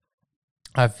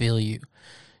 I feel you,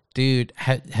 dude.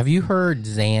 Have you heard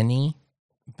Zanny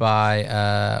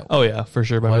by Oh yeah, for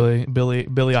sure. By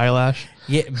Billy Eyelash.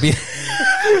 yeah,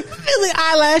 Billy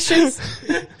eyelashes,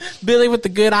 Billy with the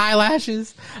good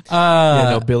eyelashes. Yeah,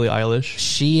 no, Billie Eilish.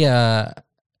 She that's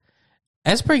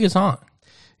a pretty good song.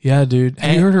 Yeah, dude. Have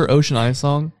you And- heard her Ocean Eyes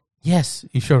song? Yes,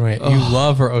 you showed me it. You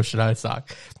love her Ocean Eyes song.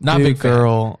 Not Dude, big fan.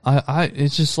 girl.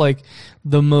 It's just like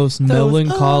the most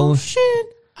melancholy. Ocean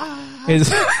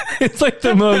It's, it's like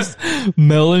the most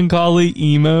melancholy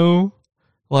emo,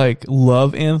 like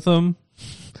love anthem.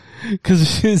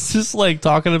 Cause it's just like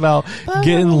talking about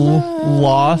getting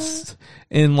lost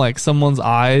in like someone's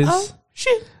eyes.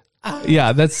 shit.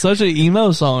 Yeah, that's such an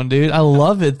emo song, dude. I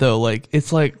love it though. Like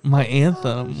it's like my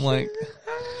anthem. Like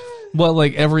what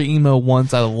like every emo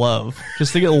wants out of love.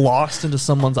 Just to get lost into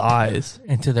someone's eyes.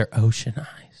 Into their ocean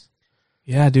eyes.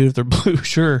 Yeah, dude, if they're blue,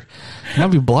 sure. Might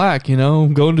be black, you know,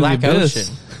 go into Black the abyss.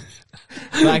 ocean.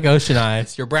 Black ocean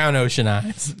eyes. Your brown ocean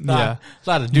eyes. Yeah. A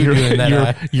lot of doo-doo in that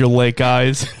eye. Your lake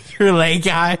eyes. Your lake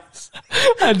eyes.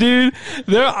 Dude,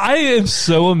 I am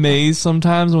so amazed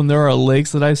sometimes when there are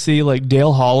lakes that I see, like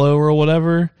Dale Hollow or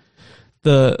whatever,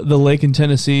 the lake in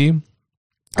Tennessee.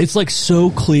 It's like so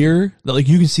clear that like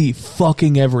you can see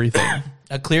fucking everything.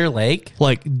 A clear lake.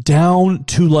 Like down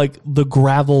to like the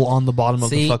gravel on the bottom of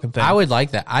the See, fucking thing. I would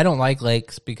like that. I don't like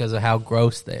lakes because of how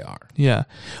gross they are. Yeah.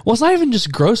 Well, it's not even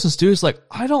just grossness, dude. It's like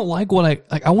I don't like what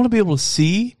I want to be able to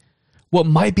see what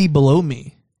might be below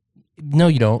me. No,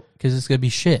 you don't, because it's gonna be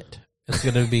shit. It's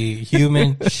gonna be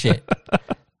human shit.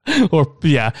 Or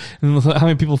yeah, and how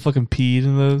many people fucking peed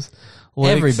in those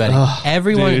lakes? Everybody, Ugh,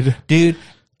 everyone, dude.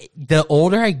 The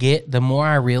older I get, the more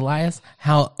I realize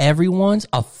how everyone's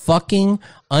a fucking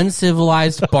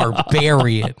uncivilized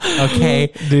barbarian.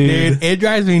 Okay, Dude. it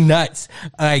drives me nuts.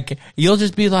 Like you'll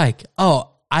just be like, "Oh,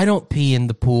 I don't pee in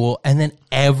the pool," and then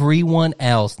everyone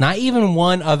else, not even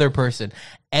one other person,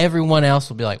 everyone else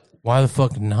will be like, "Why the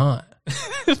fuck not?"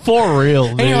 For real,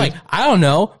 dude. And you're like, I don't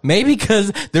know, maybe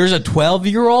because there's a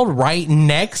 12-year-old right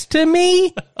next to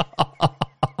me.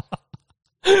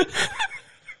 I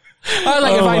was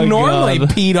like, if Oh I my normally God.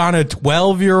 peed on a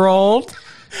 12-year-old,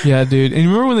 Yeah, dude. And you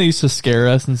remember when they used to scare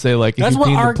us and say like, if that's you what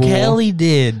pee in R. the pool, Kelly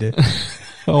did.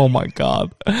 Oh my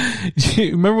God.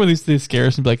 Remember when they used to scare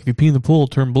us and be like, if you pee in the pool,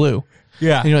 turn blue.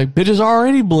 Yeah. And you're like, bitch is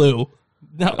already blue.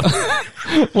 No.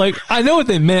 Like, I know what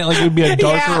they meant. Like, it would be a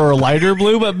darker Yeah. or a lighter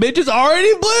blue, but bitch is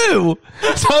already blue.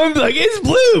 So I'm like, it's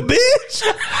blue, bitch.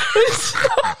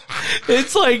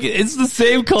 It's like, it's the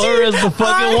same color as the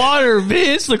fucking water,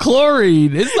 bitch. The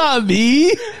chlorine. It's not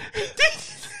me.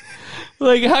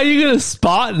 Like, how you gonna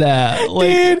spot that? Like,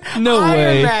 Dude, no I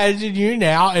way. imagine you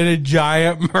now in a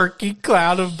giant murky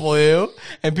cloud of blue,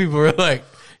 and people are like,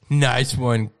 nice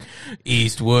one,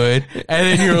 Eastwood.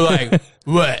 And then you're like,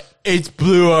 what? It's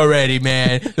blue already,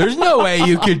 man. There's no way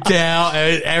you could tell.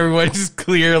 And everyone just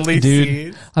clearly Dude,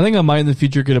 sees. I think I might in the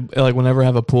future get a, like whenever I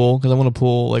have a pool, because I want a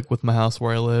pool like with my house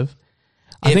where I live.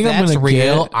 I think I'm that's gonna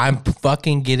real, get. I'm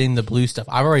fucking getting the blue stuff.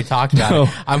 I've already talked about No. it.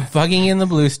 I'm fucking in the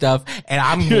blue stuff, and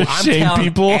I'm shame telling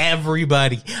people.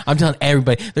 everybody. I'm telling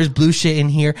everybody. There's blue shit in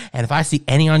here, and if I see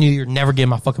any on you, you're never getting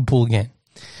my fucking pool again.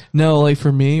 No, like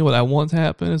for me, what I want to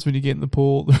happen is when you get in the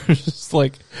pool, there's just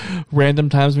like random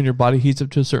times when your body heats up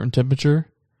to a certain temperature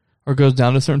or goes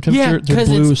down to a certain temperature. Yeah, 'cause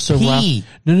it's pee.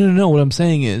 No. What I'm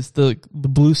saying is the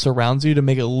blue surrounds you to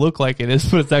make it look like it is,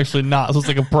 but it's actually not. So it's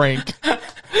like a prank.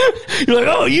 You're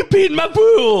like, oh, you peed in my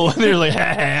pool. And they're like,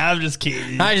 hey, I'm just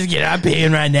kidding. I'm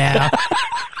peeing right now.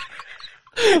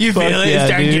 You feel Fuck it? yeah, It's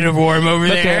starting to dude. get warm over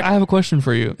Okay, there. I have a question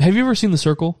for you. Have you ever seen The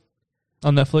Circle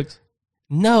on Netflix?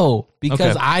 No,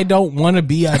 because Okay. I don't want to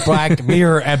be a Black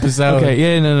Mirror episode. Okay,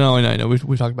 yeah, no.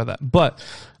 We talked about that. But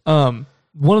one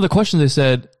of the questions they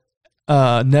said,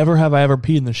 never have I ever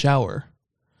peed in the shower.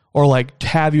 Or like,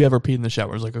 have you ever peed in the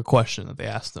shower? Is like a question that they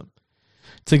asked them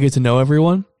to get to know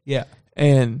everyone. Yeah.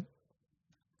 And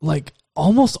like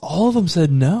almost all of them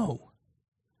said no.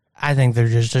 I think they're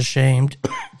just ashamed.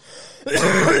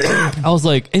 I was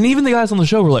like, and even the guys on the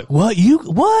show were like, what? You've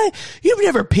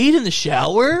never peed in the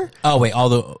shower? Oh, wait, all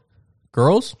the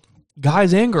girls?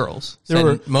 Guys and girls. There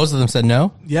were, Most of them said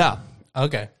no? yeah.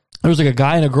 Okay. There was like a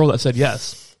guy and a girl that said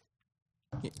yes.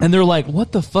 And they're like,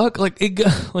 what the fuck? Like,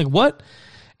 like what?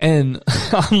 And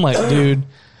I'm like, dude,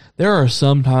 there are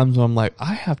some times when I'm like,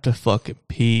 I have to fucking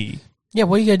pee. Yeah,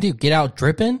 what are you going to do? Get out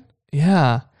dripping?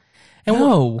 Yeah. And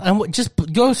No. just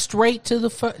go straight to the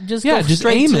just Yeah, go just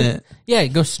straight aim to, it. Yeah,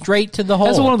 go straight to the hole.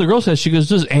 That's what one of the girls said. She goes,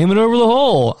 just aim it over the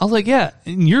hole. I was like, yeah.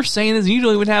 And you're saying is you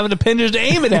don't even have an appendage to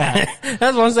aim it at.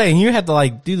 That's what I'm saying. You have to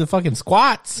like do the fucking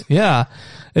squats. Yeah.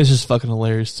 It's just fucking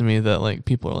hilarious to me that like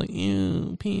people are like,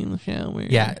 you pee in the shower.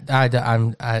 Yeah,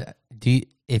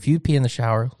 if you pee in the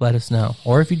shower, let us know.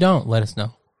 Or if you don't, let us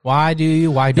know. Why do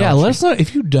you? Why don't Yeah, you? let us know.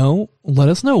 If you don't, let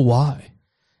us know why.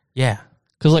 Yeah.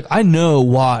 Because, like, I know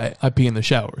why I pee in the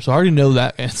shower. So I already know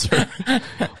that answer.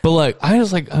 But, like,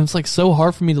 it's like so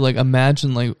hard for me to, like,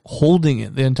 imagine, like, holding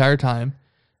it the entire time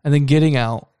and then getting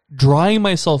out, drying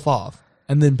myself off,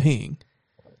 and then peeing.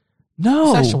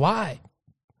 No. That's why.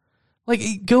 Like,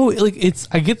 I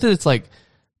get that it's, like,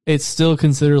 it's still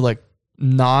considered, like,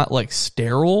 not, like,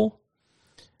 sterile.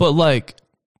 But, like,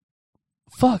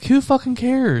 fuck, who fucking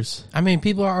cares? I mean,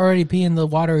 people are already peeing the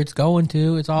water it's going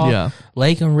to. It's all Yeah.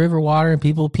 lake and river water, and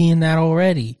people peeing that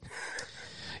already.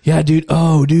 Yeah, dude.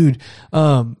 Oh, dude.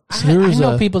 So I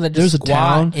know people that there's just a squat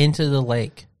town. into the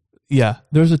lake. Yeah,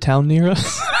 there's a town near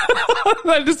us.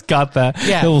 I just got that.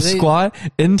 Yeah, It will they- squat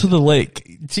into the lake.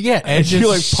 Yeah, And it's you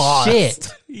like just paused. shit.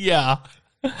 Yeah.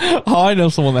 Oh, I know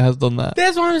someone that has done that.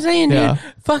 That's what I'm saying, dude. Yeah.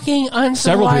 Fucking uncivilized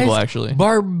Several people, actually.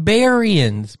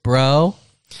 barbarians, bro.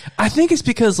 I think it's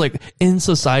because like in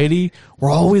society,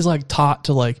 we're always like taught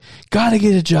to like, gotta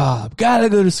get a job, gotta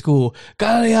go to school,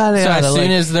 gotta yada So yada. as soon like-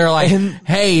 as they're like, and-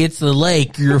 "Hey, it's the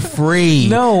lake, you're free,"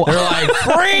 No. they're like,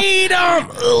 "Freedom."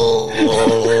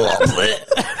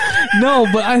 No,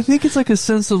 but I think it's like a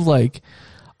sense of like,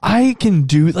 I can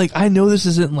do, like, I know this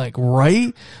isn't like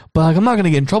right, but like, I'm not going to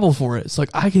get in trouble for it. So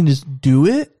like, I can just do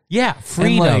it. Yeah, And,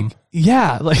 freedom. like,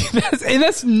 yeah, like,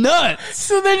 that's nuts.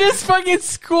 So they're just fucking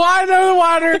squatting over the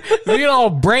water, being all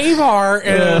Braveheart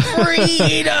and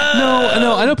freedom.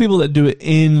 No, I know people that do it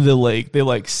in the lake. They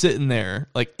like sit in there,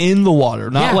 like in the water,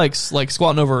 not Yeah. like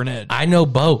squatting over an edge. I know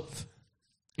both.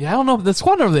 Yeah, I don't know. The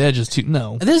squatting over the edge is too,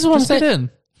 no. This is what I'm Just get saying. in.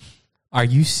 Are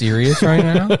you serious right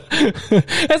now?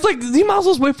 It's like you might as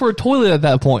well wait for a toilet at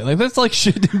that point. Like that's like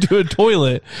shit into a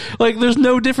toilet. Like there's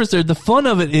no difference there. The fun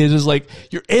of it is like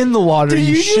you're in the water. Did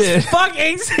you you shit. just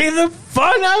fucking say the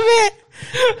fun of it?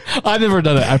 I've never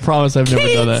done it. I promise I've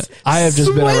never done it. I have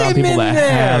just been around swim people that in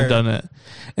there. have done it,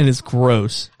 and it's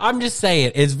gross. I'm just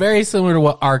saying, it's very similar to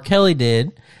what R. Kelly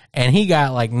did, and he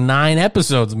got like 9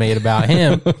 episodes made about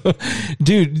him.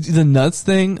 Dude, the nuts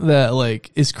thing that like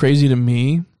is crazy to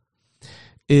me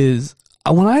is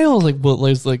when I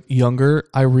was like younger,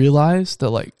 I realized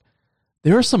that like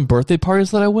there were some birthday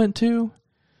parties that I went to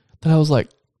that I was like,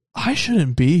 I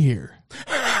shouldn't be here.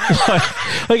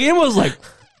 like it was like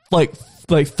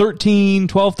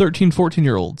 12, 13, 14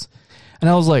 year olds. And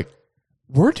I was like,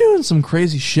 we're doing some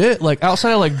crazy shit. Like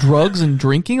outside of like drugs and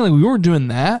drinking, like we weren't doing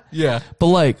that. Yeah. But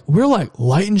like we're like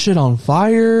lighting shit on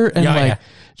fire and Yeah, like yeah.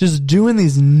 just doing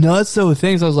these nutso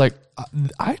things. I was like,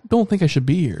 I don't think I should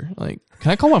be here. Like,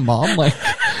 can I call my mom? Like,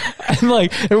 and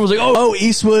like everyone's like, oh,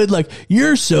 Eastwood, like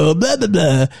you're so blah blah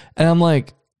blah. And I'm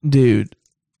like, dude,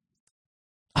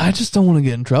 I just don't want to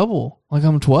get in trouble. Like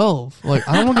I'm 12. Like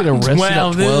I don't want to get arrested at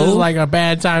 12. This is like a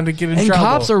bad time to get in and trouble.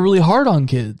 cops are really hard on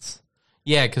kids.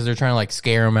 Yeah, because they're trying to like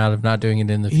scare them out of not doing it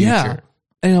in the future. Yeah.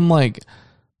 And I'm like,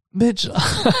 bitch,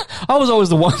 I was always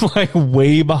the one like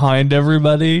way behind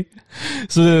everybody.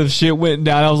 So then if shit went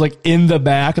down, I was like in the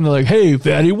back and they're like, hey,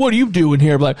 fatty, what are you doing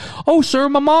here? I'm like, oh, sir,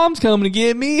 my mom's coming to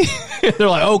get me. They're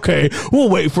like, okay, we'll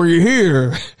wait for you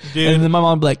here. Dude. And then my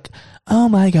mom would be like, oh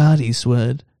my God,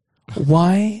 Eastwood,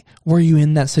 why were you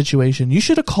in that situation? You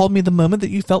should have called me the moment that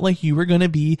you felt like you were going to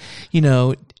be,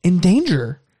 in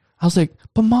danger. I was like,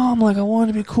 but mom, like, I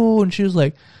wanted to be cool. And she was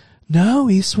like, no,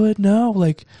 Eastwood, no,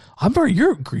 like,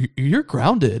 you're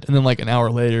grounded. And then like an hour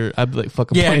later, I'd be like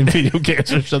fucking playing video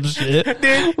games or some shit.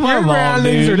 Dude, your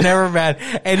groundings are never bad.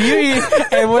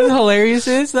 And what's hilarious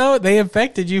is though, they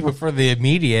affected you before the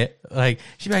immediate. Like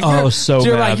she'd be like, so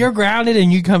like you're grounded,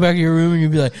 and you come back to your room and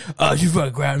you'd be like, oh, you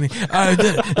fucking grounded me.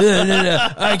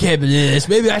 I can't believe this.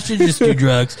 Maybe I should just do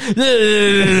drugs.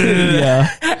 Yeah.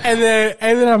 And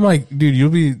then I'm like, dude, you'll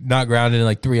be not grounded in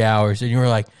like 3 hours, and you were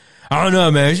like, I don't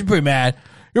know, man. She's pretty mad.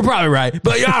 You're probably right,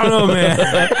 but I don't know, man.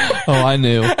 Oh, I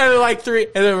knew. And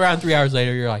then around 3 hours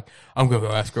later, you're like, I'm gonna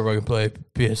go ask her if I can play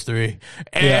PS3.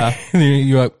 And then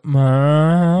you're like,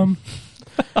 Mom,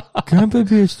 can I play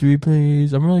PS3,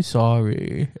 please? I'm really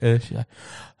sorry. And she's like,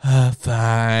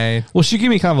 fine. Well, she gave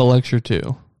me kind of a lecture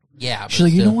too. Yeah. She's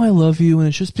like, I love you, and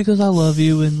it's just because I love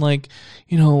you, and like,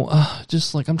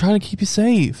 just like I'm trying to keep you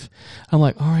safe. I'm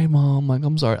like, all right, Mom. Like,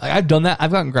 I'm sorry. Like, I've done that.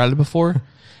 I've gotten grounded before.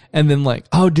 And then like,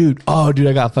 oh dude, I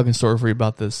got a fucking story for you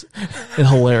about this. It's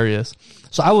hilarious.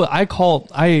 So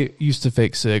I used to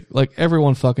fake sick. Like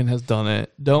everyone fucking has done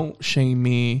it. Don't shame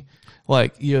me.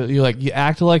 Like you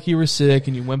acted like you were sick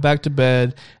and you went back to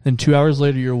bed. And 2 hours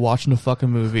later you're watching a fucking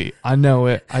movie. I know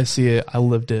it. I see it. I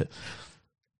lived it.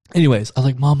 Anyways, I was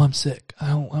like, Mom, I'm sick. I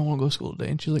don't want to go to school today.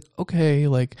 And she's like, okay.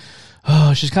 Like,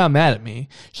 she's kind of mad at me.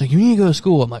 She's like, you need to go to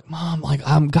school. I'm like, Mom, like,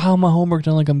 I'm got all my homework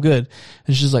done. Like, I'm good.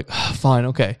 And she's like, fine.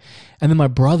 Okay. And then my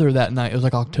brother that night, it was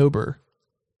like October.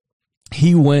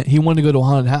 He wanted to go to a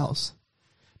haunted house,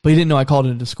 but he didn't know I called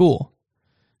into school.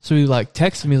 So he like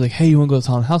texted me like, hey, you want to go to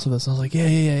the haunted house with us? I was like,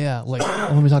 yeah. Like,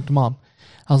 let me talk to Mom.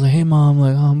 I was like, hey, Mom,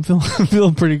 like, I'm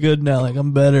feeling pretty good now. Like,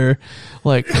 I'm better.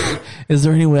 Like, is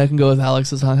there any way I can go with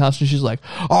Alex's haunted house? And she's like,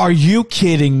 are you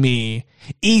kidding me?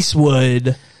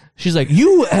 Eastwood. She's like,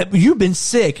 you've been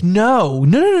sick. No,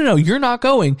 you're not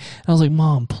going. And I was like,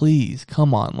 Mom, please,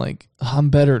 come on. Like, I'm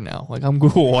better now. Like, I'm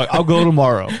cool. I'll go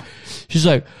tomorrow. She's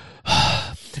like,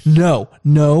 no,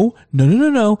 you're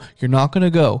not going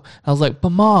to go. I was like, but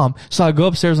Mom. So I go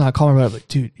upstairs and I call her back. Like,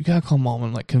 dude, you got to call Mom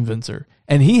and like convince her.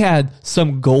 And he had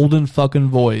some golden fucking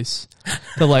voice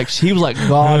that like, he was like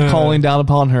God calling down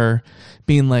upon her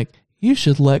being like, you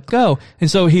should let go.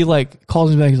 And so he like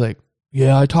calls me back. He's like,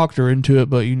 yeah, I talked her into it,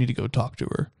 but you need to go talk to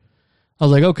her. I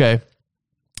was like, okay.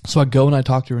 So I go and I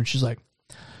talk to her and she's like,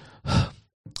 I'm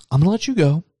going to let you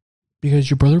go because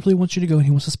your brother really wants you to go and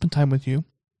he wants to spend time with you.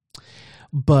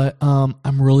 But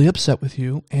I'm really upset with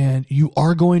you and you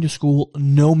are going to school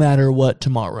no matter what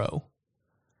tomorrow.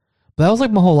 But that was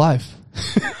like my whole life.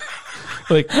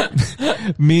 Like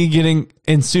me getting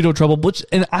in pseudo trouble,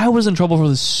 and I was in trouble for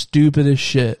the stupidest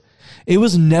shit. It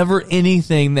was never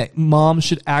anything that moms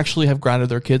should actually have grounded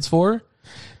their kids for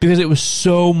because it was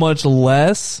so much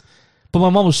less. But my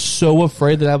mom was so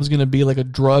afraid that I was going to be like a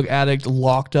drug addict,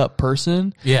 locked up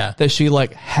person. Yeah. That she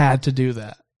like had to do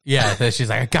that. Yeah. That she's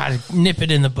like, I got to nip it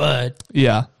in the bud.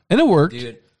 Yeah. And it worked.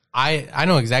 Dude, I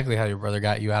know exactly how your brother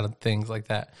got you out of things like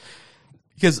that.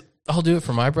 Because I'll do it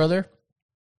for my brother.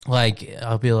 Like,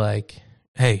 I'll be like,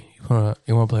 hey, you wanna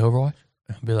play Overwatch?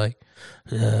 I'll be like,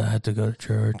 I have to go to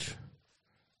church.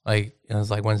 Like, it was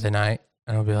like Wednesday night.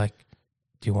 And I'll be like,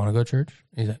 do you want to go to church?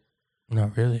 He's like,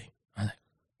 not really. I'm like,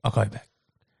 I'll call you back.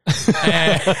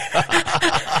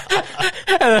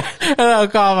 and I'll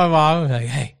call my mom and be like,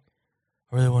 hey,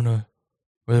 I really want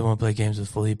to play games with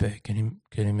Felipe. Can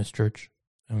he miss church?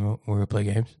 And we're going to play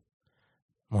games.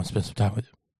 I want to spend some time with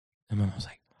him. And my mom was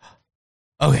like,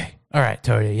 okay, all right,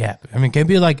 totally, yeah. I mean, it can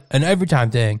be like an every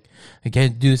time thing. I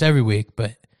can't do this every week,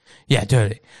 but yeah,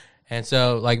 totally. And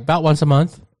so, like, about once a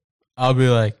month, I'll be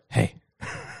like, hey.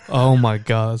 Oh my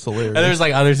God, it's hilarious. And there's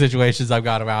like other situations I've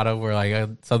got him out of where like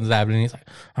something's happening. And he's like,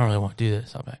 I don't really want to do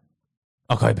this. I'm like,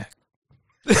 I'll call you back.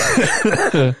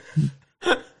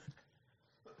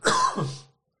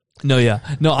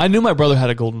 No, I knew my brother had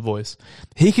a golden voice.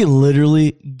 He could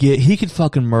literally he could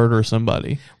fucking murder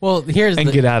somebody. Well,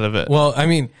 get out of it. Well, I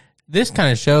mean, this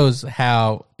kind of shows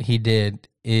how he did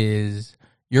is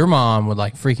your mom would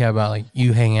like freak out about like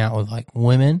you hanging out with like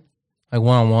women, like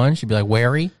one-on-one. She'd be like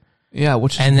wary. Yeah,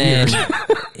 which is and weird. Then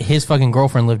his fucking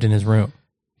girlfriend lived in his room.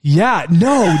 Yeah,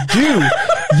 no, dude.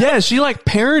 Yeah, she like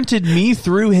parented me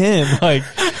through him. Like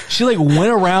she like went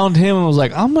around him and was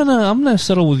like, I'm gonna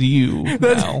settle with you now.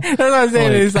 That's what I'm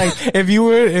saying. It's like if you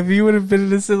would have been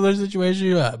in a similar situation,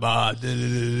 you're like, "Bah, da, da,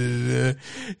 da, da, da."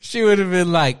 She would have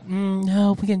been like,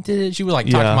 no, we can do it. She would like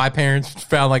talk to my parents,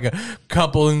 found like a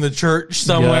couple in the church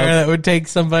somewhere that would take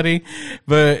somebody,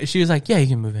 but she was like, yeah, you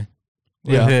can move in.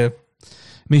 With him. I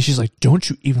mean, she's like, don't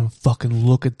you even fucking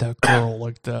look at that girl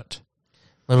like that.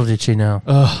 Little did she know,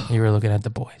 you were looking at the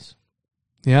boys.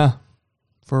 Yeah,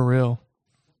 for real.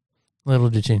 Little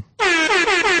did she.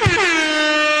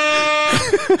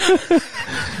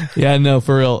 Yeah, no,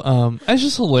 for real. It's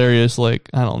just hilarious. Like,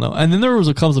 I don't know. And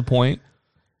then comes a point.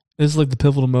 This is like the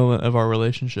pivotal moment of our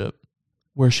relationship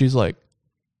where she's like,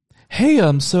 hey,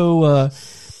 so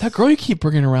that girl you keep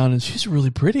bringing around, and she's really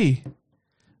pretty.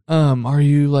 Are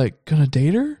you like gonna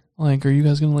date her? Like, are you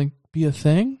guys gonna like be a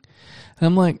thing? And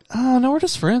I'm like, oh, no, we're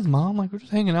just friends, Mom. Like, we're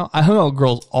just hanging out. I hung out with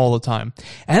girls all the time.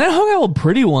 And I hung out with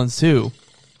pretty ones, too.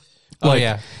 Like,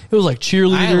 it was like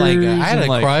cheerleaders. I had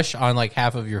a crush on like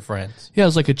half of your friends. Yeah, it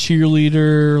was like a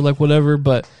cheerleader, like whatever,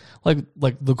 but like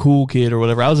the cool kid or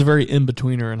whatever. I was a very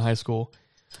in-betweener in high school.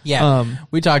 Yeah,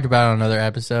 we talked about it on another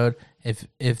episode.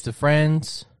 If the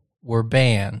friends were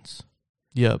bands,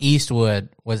 Eastwood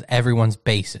was everyone's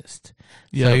bassist.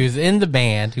 So he was in the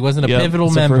band. He wasn't a pivotal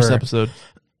member. The first episode.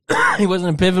 He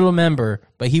wasn't a pivotal member,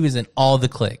 but he was in all the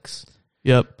cliques.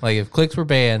 Yep. Like if cliques were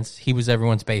bands, he was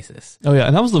everyone's bassist. Oh yeah,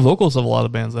 and I was the vocalist of a lot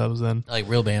of bands that I was in. Like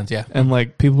real bands, yeah. And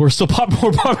like people were still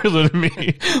more popular than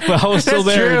me, but I was still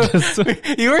there.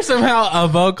 You were somehow a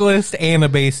vocalist and a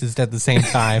bassist at the same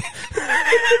time.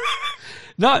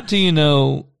 Not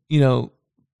to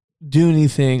do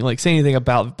anything like say anything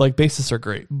about like bassists are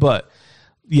great, but.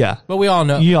 Yeah. But we all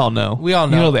know. You all know. We all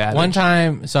know. You know that. One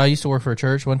time, so I used to work for a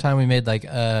church. One time we made like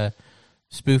a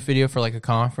spoof video for like a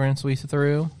conference we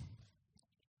threw.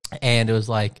 And it was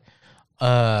like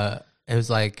I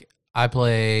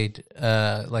played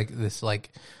like this like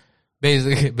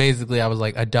basically I was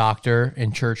like a doctor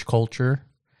in church culture.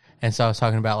 And so I was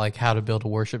talking about like how to build a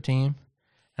worship team.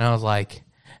 And I was like,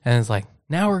 and it's like,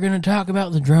 now we're going to talk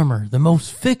about the drummer, the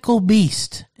most fickle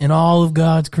beast in all of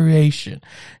God's creation.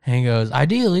 And he goes,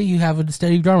 ideally, you have a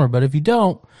steady drummer, but if you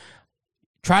don't,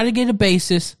 try to get a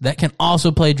bassist that can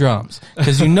also play drums.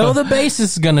 Because you know the bassist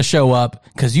is going to show up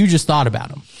because you just thought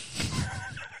about him.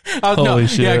 Holy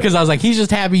shit. Yeah, because I was like, he's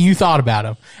just happy you thought about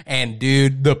him. And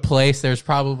dude, the place, there's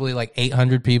probably like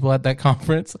 800 people at that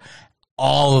conference.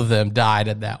 All of them died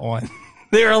at that one.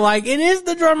 They were like, it is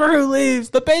the drummer who leaves.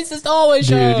 The bassist always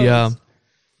shows. Dude, yeah.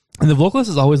 And the vocalist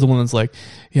is always the one that's like,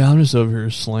 yeah, I'm just over here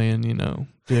slaying,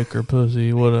 dick or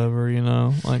pussy, whatever,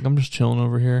 like I'm just chilling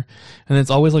over here. And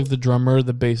it's always like the drummer,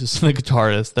 the bassist, and the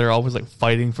guitarist. They're always like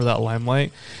fighting for that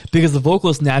limelight because the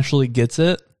vocalist naturally gets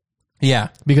it. Yeah.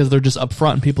 Because they're just up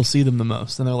front and people see them the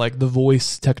most. And they're like the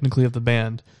voice technically of the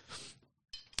band.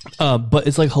 But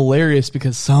it's like hilarious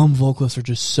because some vocalists are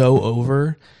just so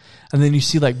over. And then you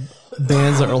see like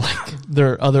bands that are like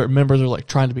their other members are like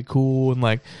trying to be cool and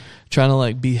like trying to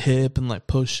like be hip and like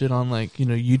post shit on like,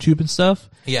 YouTube and stuff.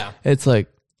 Yeah. It's like,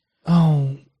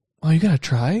 oh, you gotta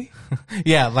try?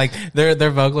 Yeah, like their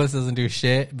vocalist doesn't do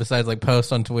shit besides like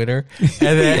post on Twitter. And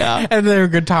then and their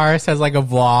guitarist has like a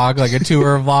vlog, like a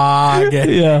tour vlog.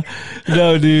 Yeah.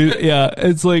 No, dude. Yeah.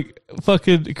 It's like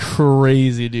fucking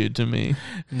crazy, dude, to me.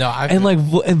 No,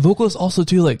 and vocalists also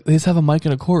too, like they just have a mic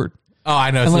and a cord. Oh,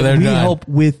 I know. And so like they're we done. help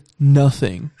with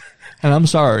nothing. And I'm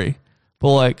sorry.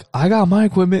 But like, I got my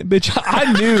equipment, bitch.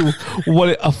 I knew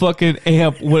what a fucking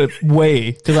amp would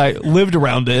weigh because I lived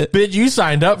around it. Bitch, you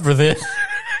signed up for this.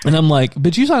 And I'm like,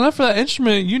 bitch, you signed up for that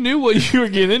instrument. You knew what you were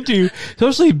getting into.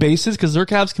 Especially basses because their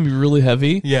cabs can be really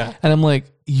heavy. Yeah. And I'm like,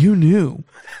 you knew.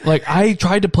 Like, I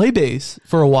tried to play bass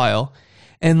for a while.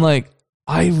 And like,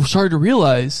 I started to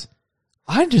realize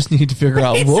I just need to figure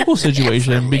out vocal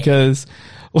situation because...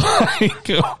 like,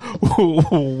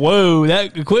 whoa,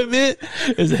 that equipment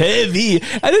is heavy.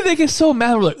 I think they get so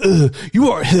mad. We're like, ugh, you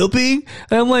are helping?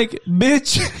 And I'm like,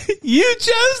 bitch, you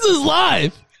chose this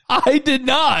life. I did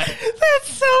not. That's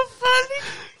so funny.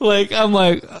 Like, I'm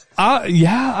like,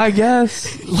 yeah, I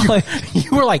guess. Like,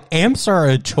 you were like, amps are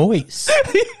a choice.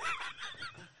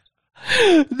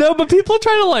 No, but people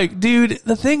try to like, dude,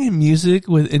 the thing in music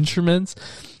with instruments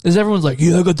is everyone's like,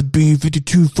 yeah, I got the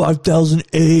B52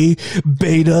 5000A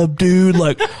beta, dude.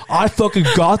 Like, I fucking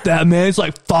got that, man. It's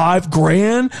like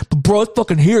 $5,000, but bro, it's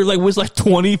fucking here. Like, it was like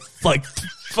 20, like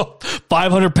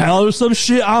 500 pounds or some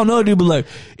shit. I don't know, dude, but like,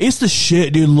 it's the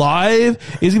shit, dude. Live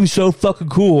is gonna be so fucking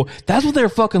cool. That's what they're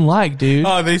fucking like, dude.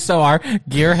 Oh, they so are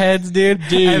gearheads, dude.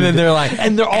 And then they're like,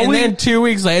 and they're always, and then 2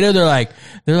 weeks later, they're like,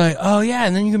 oh yeah,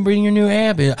 and then you can bring your new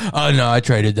amp. Oh no, I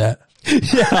traded that.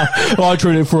 Yeah. Oh, I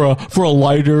traded for a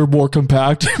lighter, more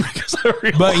compact. Because I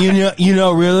realized,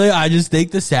 But really, I just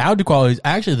think the sound quality is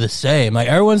actually the same. Like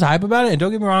everyone's hype about it, and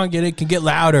don't get me wrong, it can get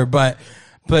louder, but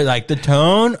like the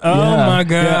tone, oh my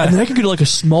god! Yeah. And then I can get like a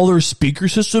smaller speaker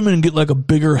system and get like a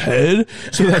bigger head,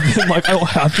 so that then, like I don't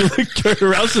have to like carry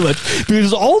around so much. Because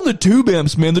it's all in the tube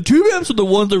amps, man. The tube amps are the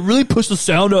ones that really push the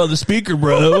sound out of the speaker,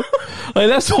 bro. Like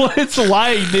that's what it's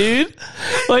like, dude.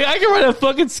 Like I can write a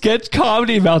fucking sketch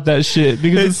comedy about that shit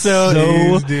because it's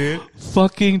so dude.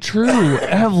 fucking true.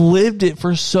 And I've lived it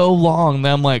for so long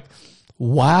that I'm like,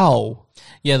 wow.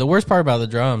 Yeah, the worst part about the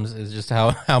drums is just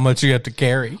how much you have to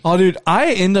carry. Oh, dude,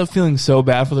 I end up feeling so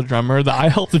bad for the drummer that I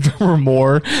help the drummer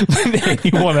more than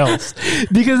anyone else.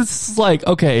 Because it's like,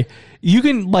 okay, you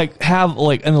can like have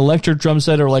like an electric drum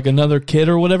set or like another kit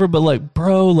or whatever, but like,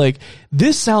 bro, like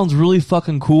this sounds really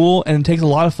fucking cool and it takes a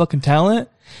lot of fucking talent.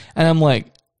 And I'm like,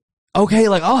 okay,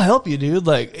 like I'll help you, dude.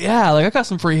 Like, yeah, like I got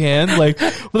some free hand. Like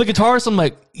with the guitarist, I'm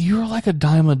like, you're like a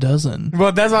dime a dozen.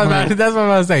 Well, that's what I'm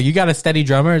about to say. You got a steady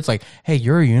drummer. It's like, hey,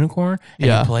 you're a unicorn and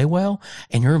Yeah. you play well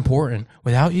and you're important.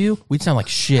 Without you, we'd sound like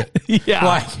shit. Yeah,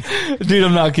 Like, dude,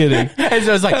 I'm not kidding. and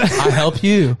so it's like, I help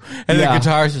you. And Yeah. the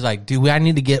guitarist is like, dude, I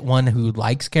need to get one who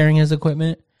likes carrying his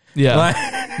equipment. Yeah.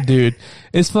 Like- Dude,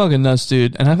 it's fucking nuts,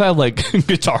 dude. And I've had like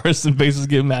guitarists and bassists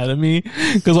get mad at me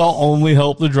because I'll only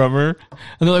help the drummer.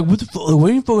 And they're like, what the fuck? Why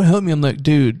do you fucking help me? I'm like,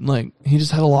 dude, like, he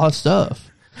just had a lot of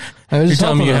stuff. I was You're just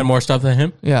telling me helping you him. had more stuff than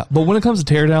him? Yeah. But when it comes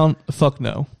to teardown, fuck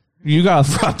no. You gotta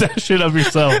front that shit up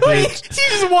yourself, bitch.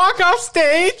 You just walk off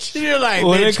stage. You're like,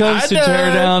 When it comes to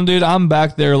teardown, dude, I'm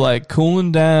back there like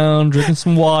cooling down, drinking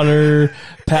some water,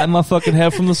 patting my fucking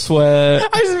head from the sweat.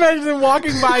 I just imagine them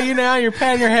walking by you now, you're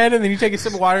patting your head, and then you take a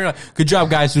sip of water, and you're like, good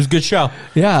job, guys. It was a good show.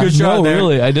 Yeah. Good job No, there.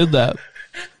 really, I did that.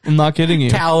 I'm not kidding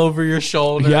you. Towel over your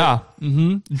shoulder. Yeah.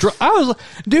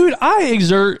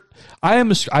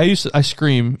 I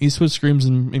scream. Eastwood screams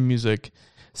in music.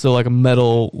 So like a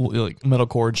metal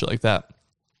chord, shit like that.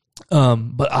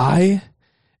 But I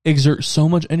exert so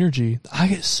much energy. I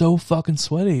get so fucking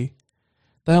sweaty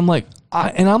that I'm like,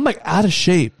 I'm like out of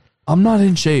shape. I'm not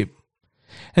in shape.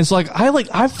 And it's like,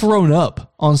 I've thrown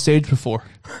up on stage before.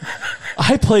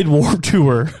 I played Warped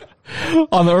Tour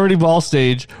on the Ernie Ball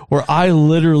stage where I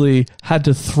literally had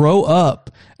to throw up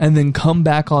and then come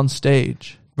back on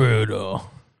stage Brutal.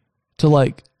 to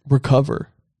like recover.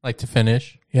 Like to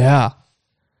finish. Yeah.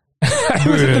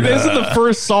 This is the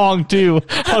first song too.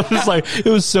 I was just like, it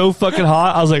was so fucking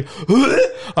hot. I was like,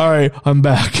 all right, I'm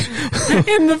back.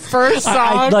 In the first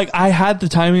song. I had the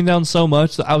timing down so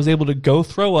much that I was able to go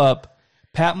throw up,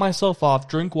 pat myself off,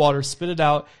 drink water, spit it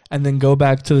out, and then go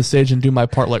back to the stage and do my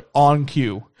part like on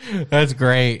cue. That's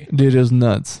great. Dude, it was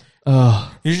nuts.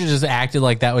 You should just acted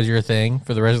like that was your thing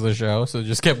for the rest of the show. So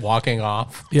just kept walking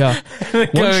off. Yeah. Coming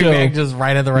back just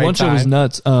right at the right One time. show was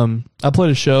nuts. I played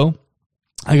a show.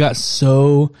 I got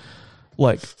so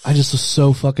I just was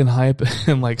so fucking hype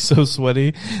and like so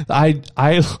sweaty. I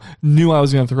knew I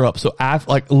was gonna throw up. So I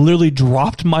literally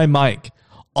dropped my mic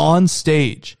on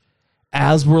stage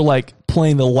as we're like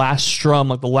playing the last strum,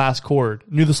 like the last chord.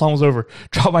 Knew the song was over.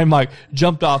 Dropped my mic,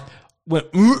 jumped off, went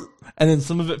and then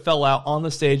some of it fell out on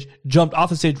the stage. Jumped off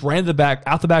the stage, ran to the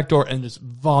out the back door, and just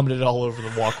vomited all over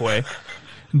the walkway.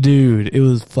 Dude, it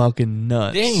was fucking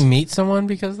nuts. Didn't you meet someone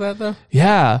because of that though?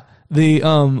 Yeah. The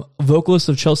vocalist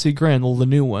of Chelsea Grin, the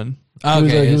new one.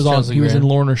 Okay, he was Chelsea in Grin.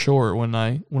 Lorna Shore when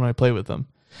I played with him.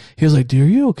 He was like, "Dude, are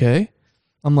you okay?"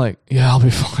 I'm like, "Yeah, I'll be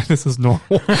fine. This is normal."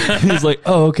 He's like,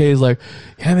 "Oh, okay." He's like,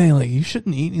 "Yeah, man, like you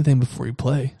shouldn't eat anything before you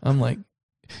play." I'm like,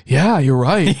 "Yeah, you're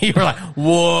right." You were like,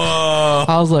 whoa.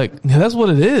 I was like, "Yeah, that's what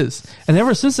it is." And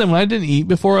ever since then, when I didn't eat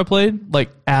before I played, like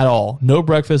at all, no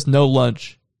breakfast, no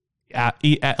lunch,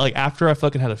 like after I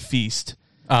fucking had a feast.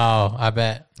 Oh, I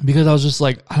bet. Because I was just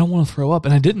like, I don't want to throw up,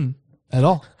 and I didn't at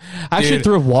all. I actually Dude.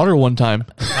 threw up water one time.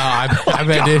 Oh, I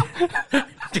bet,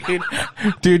 dude.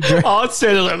 Dude, Oh, it's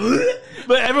like,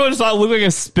 but everyone saw it look like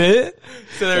a spit.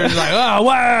 so they were just like, oh,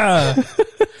 wow.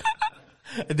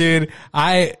 Dude,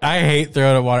 I hate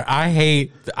throwing up water.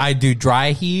 I do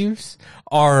dry heaves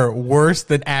are worse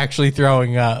than actually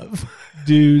throwing up.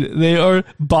 Dude, they are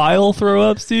bile throw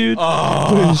ups, dude.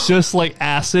 Oh. It's just like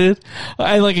acid.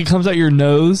 And like it comes out your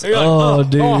nose. You're like, Oh,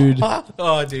 dude.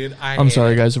 Oh, dude. I'm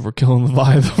sorry, guys, if we're killing the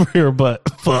vibe over here, but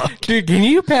fuck. Dude, can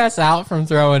you pass out from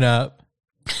throwing up?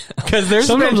 Because there's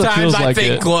been Sometimes it times feels I like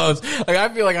think it. close. Like I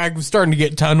feel like I'm starting to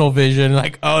get tunnel vision.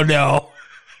 Like, oh no.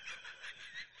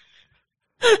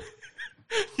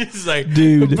 He's like,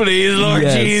 Dude, please, Lord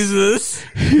yes. Jesus.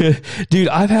 Dude,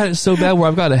 I've had it so bad where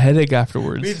I've got a headache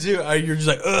afterwards. Me too. You're just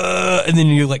like, and then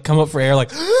you like come up for air,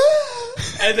 like,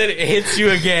 And then it hits you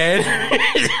again.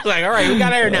 Like, all right, we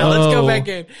got air now. Let's go back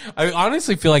in. I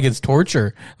honestly feel like it's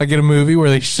torture. Like in a movie where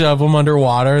they shove them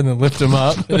underwater and then lift them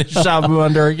up and then shove them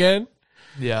under again.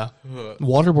 Yeah.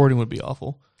 Waterboarding would be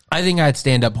awful. I think I'd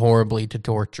stand up horribly to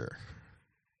torture.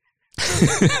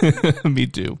 Me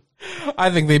too. I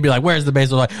think they'd be like, where's the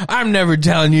baseball? Like, I'm never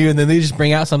telling you. And then they just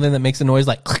bring out something that makes a noise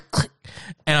like click, click.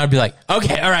 And I'd be like,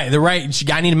 okay, all right, they're right.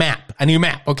 I need a map. I need a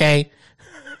map, okay?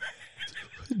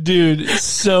 Dude,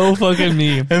 so fucking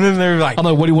me. And then they're like, I'm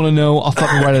like, what do you want to know? I'll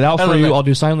fucking write it out for like- you. I'll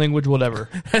do sign language, whatever.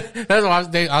 that's what I was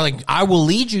like, I will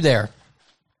lead you there.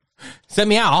 Send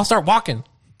me out. I'll start walking.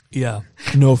 Yeah.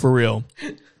 No, for real.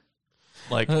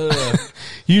 Like,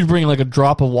 you'd bring like a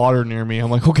drop of water near me.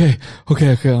 I'm like, okay,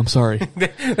 I'm sorry.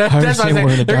 That's what I'm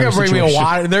saying. They're gonna bring me a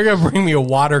water. They're gonna bring me a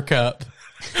water cup,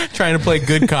 trying to play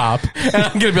good cop, and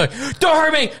I'm gonna be like, "Don't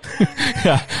hurt me."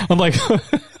 Yeah, I'm like,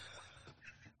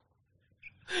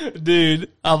 dude,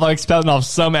 I'm like spouting off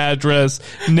some address,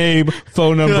 name,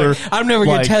 phone number. Like, I'm never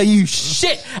gonna tell you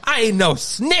shit. I ain't no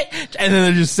snitch. And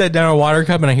then they just set down a water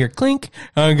cup, and I hear clink.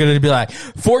 I'm gonna be like,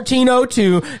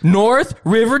 1402 North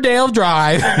Riverdale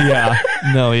Drive. Yeah,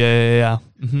 no, yeah.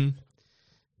 Mm-hmm.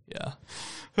 Yeah,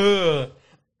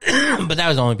 But that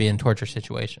was only being a torture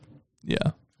situation. yeah.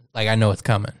 Like, I know it's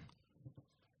coming.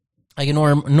 Like a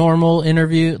normal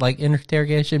interview, like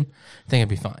interrogation, I think it'd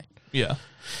be fine. Yeah.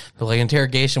 But like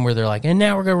interrogation where they're like, and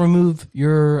now we're going to remove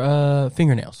your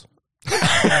fingernails. I'd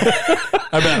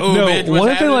be like, "Ooh, No, bitch, what's what if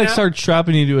they happening like now?" start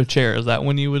strapping you to a chair? Is that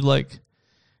when you would like? If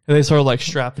they start like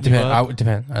strapping you up?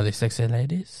 Depend. Are they sexy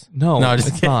ladies? No, No, just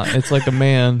it's kidding. not. It's like a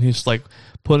man who's like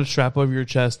put a strap over your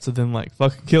chest to then like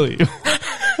fucking kill you.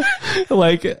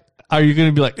 Like, are you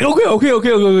gonna be like,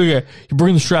 okay? You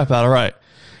bring the strap out.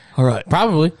 All right.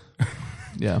 Probably.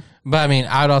 Yeah. But I mean,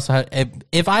 I'd also have,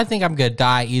 if I think I'm going to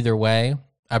die either way,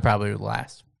 I probably would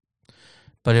last.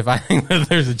 But if I think that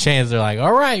there's a chance they're like,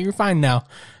 all right, you're fine now,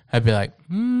 I'd be like,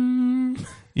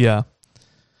 Yeah.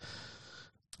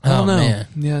 I oh don't know. man.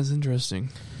 Yeah, it's interesting.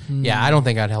 Yeah, I don't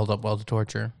think I'd held up well to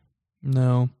torture.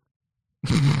 No.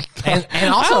 And I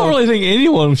also, don't really think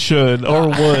anyone should or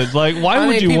would. Like, why I would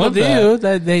mean, you people want do that?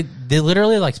 that? They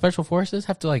literally, like, special forces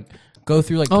have to like go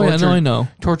through like Oh, torture, yeah, no, I know.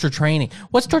 torture training.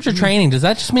 What's torture training? Does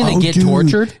that just mean they Oh, get dude.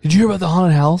 tortured? Did you hear about the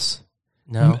haunted house?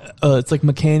 No. It's like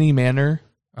McCanney Manor.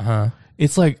 Uh-huh.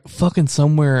 It's like fucking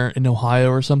somewhere in Ohio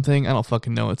or something. I don't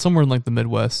fucking know. It's somewhere in like the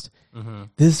Midwest. Mm-hmm.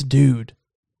 This dude,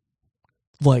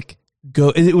 like,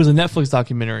 it was a Netflix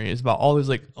documentary. It's about all these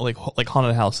like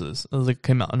haunted houses. It was like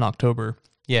came out in October.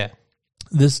 Yeah.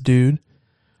 This dude,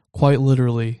 quite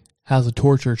literally, has a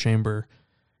torture chamber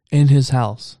in his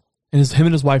house, and him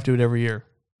and his wife do it every year.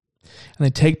 And they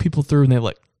take people through, and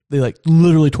they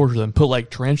literally torture them, put like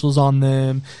tarantulas on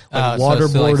them, like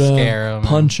waterboard them, scare 'em,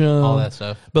 punch them, all that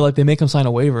stuff. But like they make them sign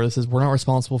a waiver that says we're not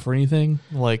responsible for anything.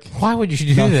 Like, Why would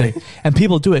you do nothing. that? And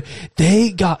people do it.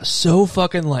 They got so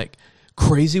fucking like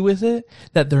crazy with it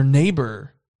that their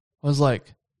neighbor was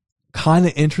like kind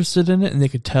of interested in it, and they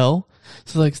could tell.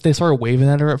 So like they started waving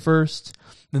at her at first.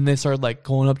 Then they started like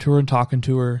going up to her and talking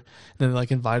to her. And then they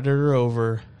like invited her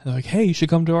over. They're like, "Hey, you should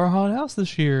come to our haunted house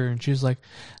this year." And she's like,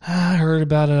 "I heard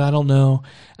about it. I don't know."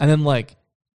 And then like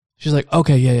she's like,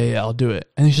 "Okay, yeah, I'll do it."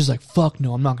 And then she's like, "Fuck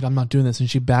no, I'm not doing this." And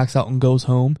she backs out and goes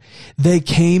home. They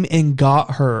came and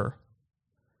got her.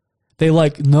 They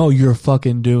like, "No, you're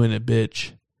fucking doing it,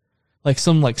 bitch." Like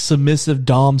some like submissive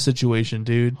dom situation,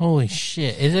 dude. Holy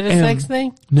shit. Is it a And- sex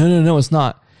thing? No, it's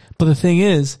not. But the thing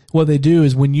is, what they do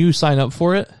is when you sign up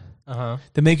for it, Uh-huh.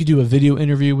 they make you do a video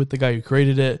interview with the guy who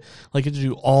created it. Like you have to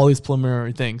do all these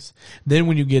preliminary things. Then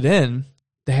when you get in,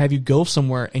 they have you go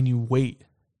somewhere and you wait.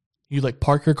 You like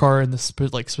park your car in this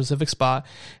specific spot,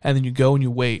 and then you go and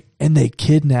you wait, and they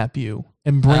kidnap you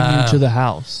and bring you to the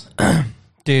house.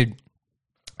 Dude,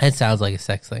 it sounds like a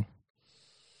sex thing.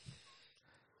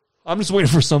 I'm just waiting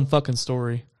for some fucking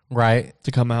story Right?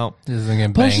 to come out. This isn't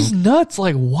getting But it's just banged. nuts.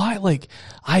 Like, why? Like,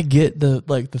 I get the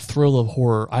thrill of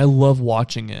horror. I love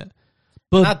watching it.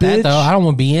 But Not that, bitch, though. I don't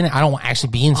want to be in it. I don't want to actually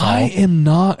be I inside. am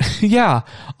not. Yeah,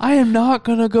 I am not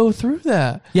gonna go through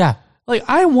that. Yeah. Like,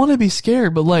 I want to be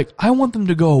scared, but like, I want them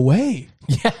to go away.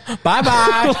 Yeah.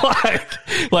 Bye-bye.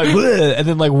 like, bleh, and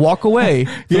then like walk away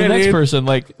to Yeah, the next dude. person.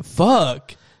 Like,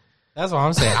 fuck. That's what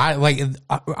I'm saying.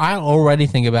 I already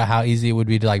think about how easy it would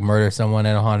be to like murder someone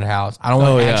in a haunted house. I don't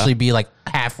want to yeah. actually be like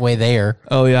halfway there.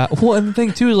 Oh yeah. Well, and the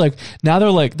thing too is like now they're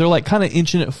like kind of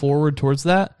inching it forward towards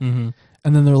that, and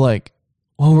then they're like,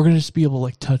 well, we're gonna just be able to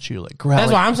like touch you, like grab.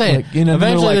 That's like, what I'm saying. Like, you know,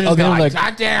 Eventually, they're just okay, gonna like,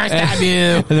 God damn, I stab you.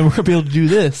 and then we're gonna be able to do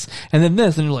this, and then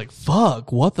this, and you're like,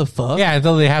 fuck, what the fuck? Yeah,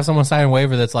 until they have someone sign a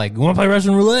waiver that's like, you want to play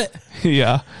Russian roulette?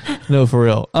 Yeah. No, for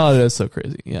real. Oh, that's so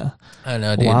crazy. Yeah. I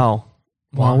know, dude. Wow.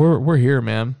 We're here,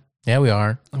 man. Yeah, we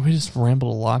are. We just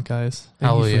rambled a lot, guys. Thank you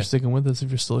Hallelujah. for sticking with us if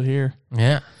you're still here.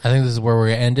 Yeah, I think this is where we're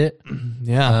gonna end it.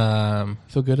 Yeah.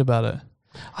 Feel good about it.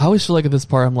 I always feel like at this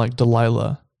part I'm like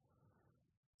Delilah.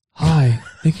 Hi,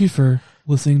 thank you for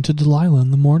listening to Delilah in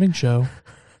the morning show.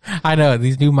 I know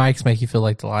these new mics make you feel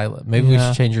like Delilah. Maybe we Yeah.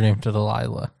 should change your name to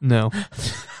Delilah. No.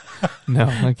 No,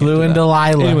 I can't Blue do and that.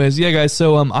 Delilah. Anyways, yeah, guys.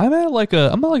 So I'm at like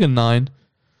a 9.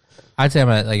 I'd say I'm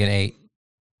at like an 8.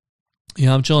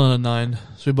 Yeah, I'm chilling at a 9.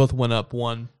 So we both went up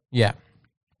 1. Yeah,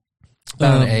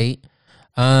 about an 8.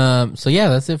 So yeah,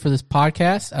 that's it for this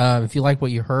podcast. If you like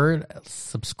what you heard,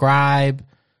 subscribe,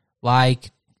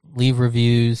 like, leave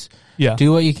reviews. Yeah.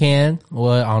 Do what you can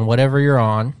on whatever you're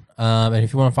on. And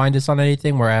if you want to find us on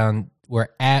anything, we're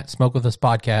at Smoke With Us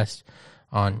Podcast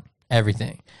on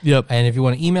everything. Yep. And if you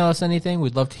want to email us anything,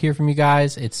 we'd love to hear from you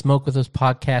guys. It's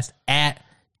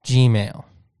smokewithuspodcast@gmail.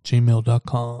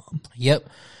 Gmail.com. Yep.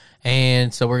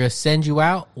 And so we're going to send you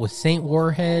out with St.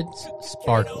 Warhead's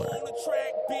Sparkler.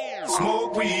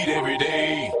 Smoke weed every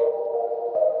day.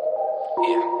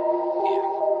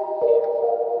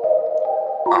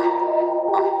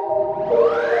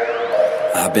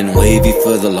 I've been wavy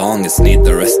for the longest, need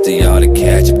the rest of y'all to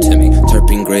catch up to me.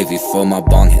 Terpene gravy for my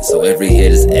bong hit, so every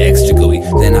hit is extra gooey.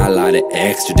 Then I light it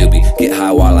extra doobie, get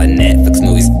high while I Netflix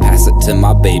movies. Pass it to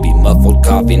my baby, muffled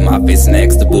coffee, my face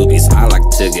next to boobies. I like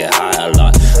to get high a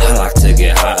lot, I like to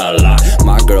get high a lot.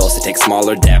 My girls to take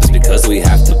smaller dabs because we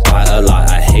have to buy a lot.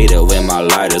 I hate it when my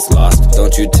lighter's lost,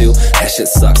 don't you too? That shit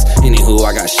sucks, anywho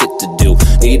I got shit to do.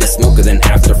 Need a smoker then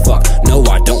after fuck, no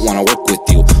I don't wanna work with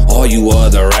you. All you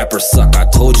other rappers suck, I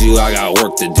told you I got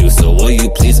work to do, so will you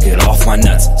please get off my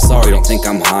nuts? Sorry, don't think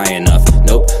I'm high enough.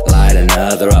 Nope, light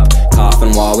another up.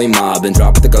 Coughing while we mob and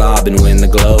drop the glob, and when the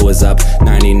glow is up,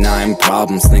 99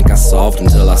 problems think I solved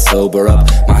until I sober up.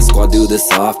 My squad do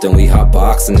this often, we hot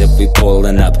boxing if we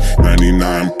pulling up.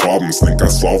 99 problems, think I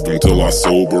solved until I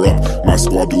sober up. My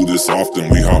squad do this often,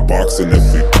 we hot boxing if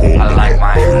we pull I like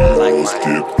my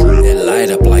skip drip. it light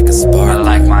up like a spark. I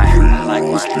like my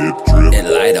Skip drip. it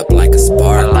light up like a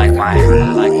spark. I like my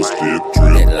Skip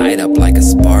drip. it light up like a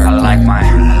spark. I like my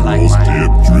Skip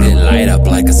drip. it light up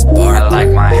like a spark. I like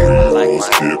my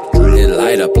Skip drip. it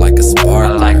light up like a spark.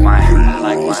 I like my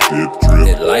Skip drip.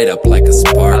 it light up like a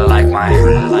spark. I like my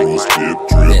Skip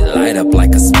drip. it light up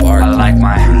like a spark. I like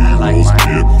my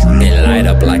Skip drip. it light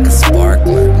up like a spark.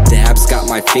 Dabs got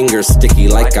my fingers sticky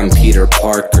like I'm Peter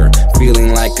Parker.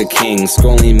 Feeling like a king,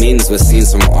 scrolling memes with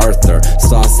scenes from Arthur.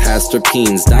 Sauce has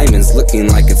terpenes, diamonds looking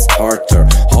like it's tartar.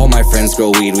 All my friends grow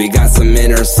weed, we got some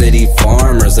inner city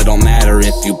farmers. It don't matter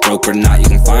if you broke or not, you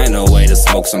can find a way to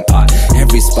smoke some pot.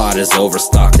 Every spot is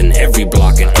overstocked and every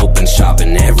block an open shop,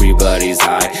 and everybody's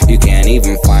high, you can't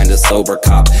even find a sober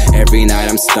cop. Every night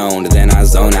I'm stoned, then I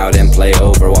zone out and play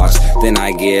Overwatch. Then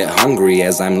I get hungry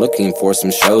as I'm looking for some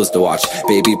shows to watch.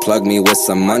 Baby plug me with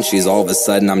some munchies, all of a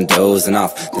sudden I'm dozing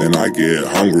off. Then I get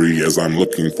hungry as I'm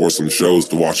looking for some shows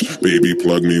to watch. Baby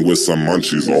plug me with some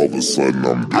munchies, all of a sudden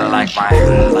I'm done. I like my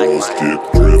Skip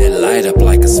drip. it light up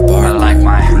like a spark. I like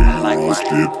my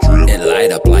Skip drip. it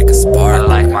light up like a spark. I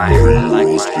like my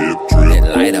Skip drip.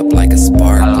 it light up like a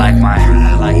spark. I like my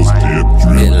Skip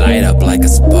drip. it light up like a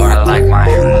spark. I like my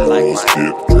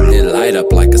Skip drip. it light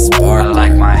up like a spark. I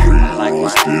like my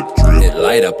Skip drip. it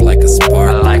light up like a spark.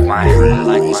 I like my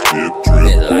Skip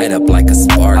drip. it light up like a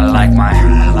spark. I like my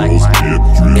Skip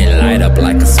drip. it light up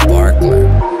like a spark.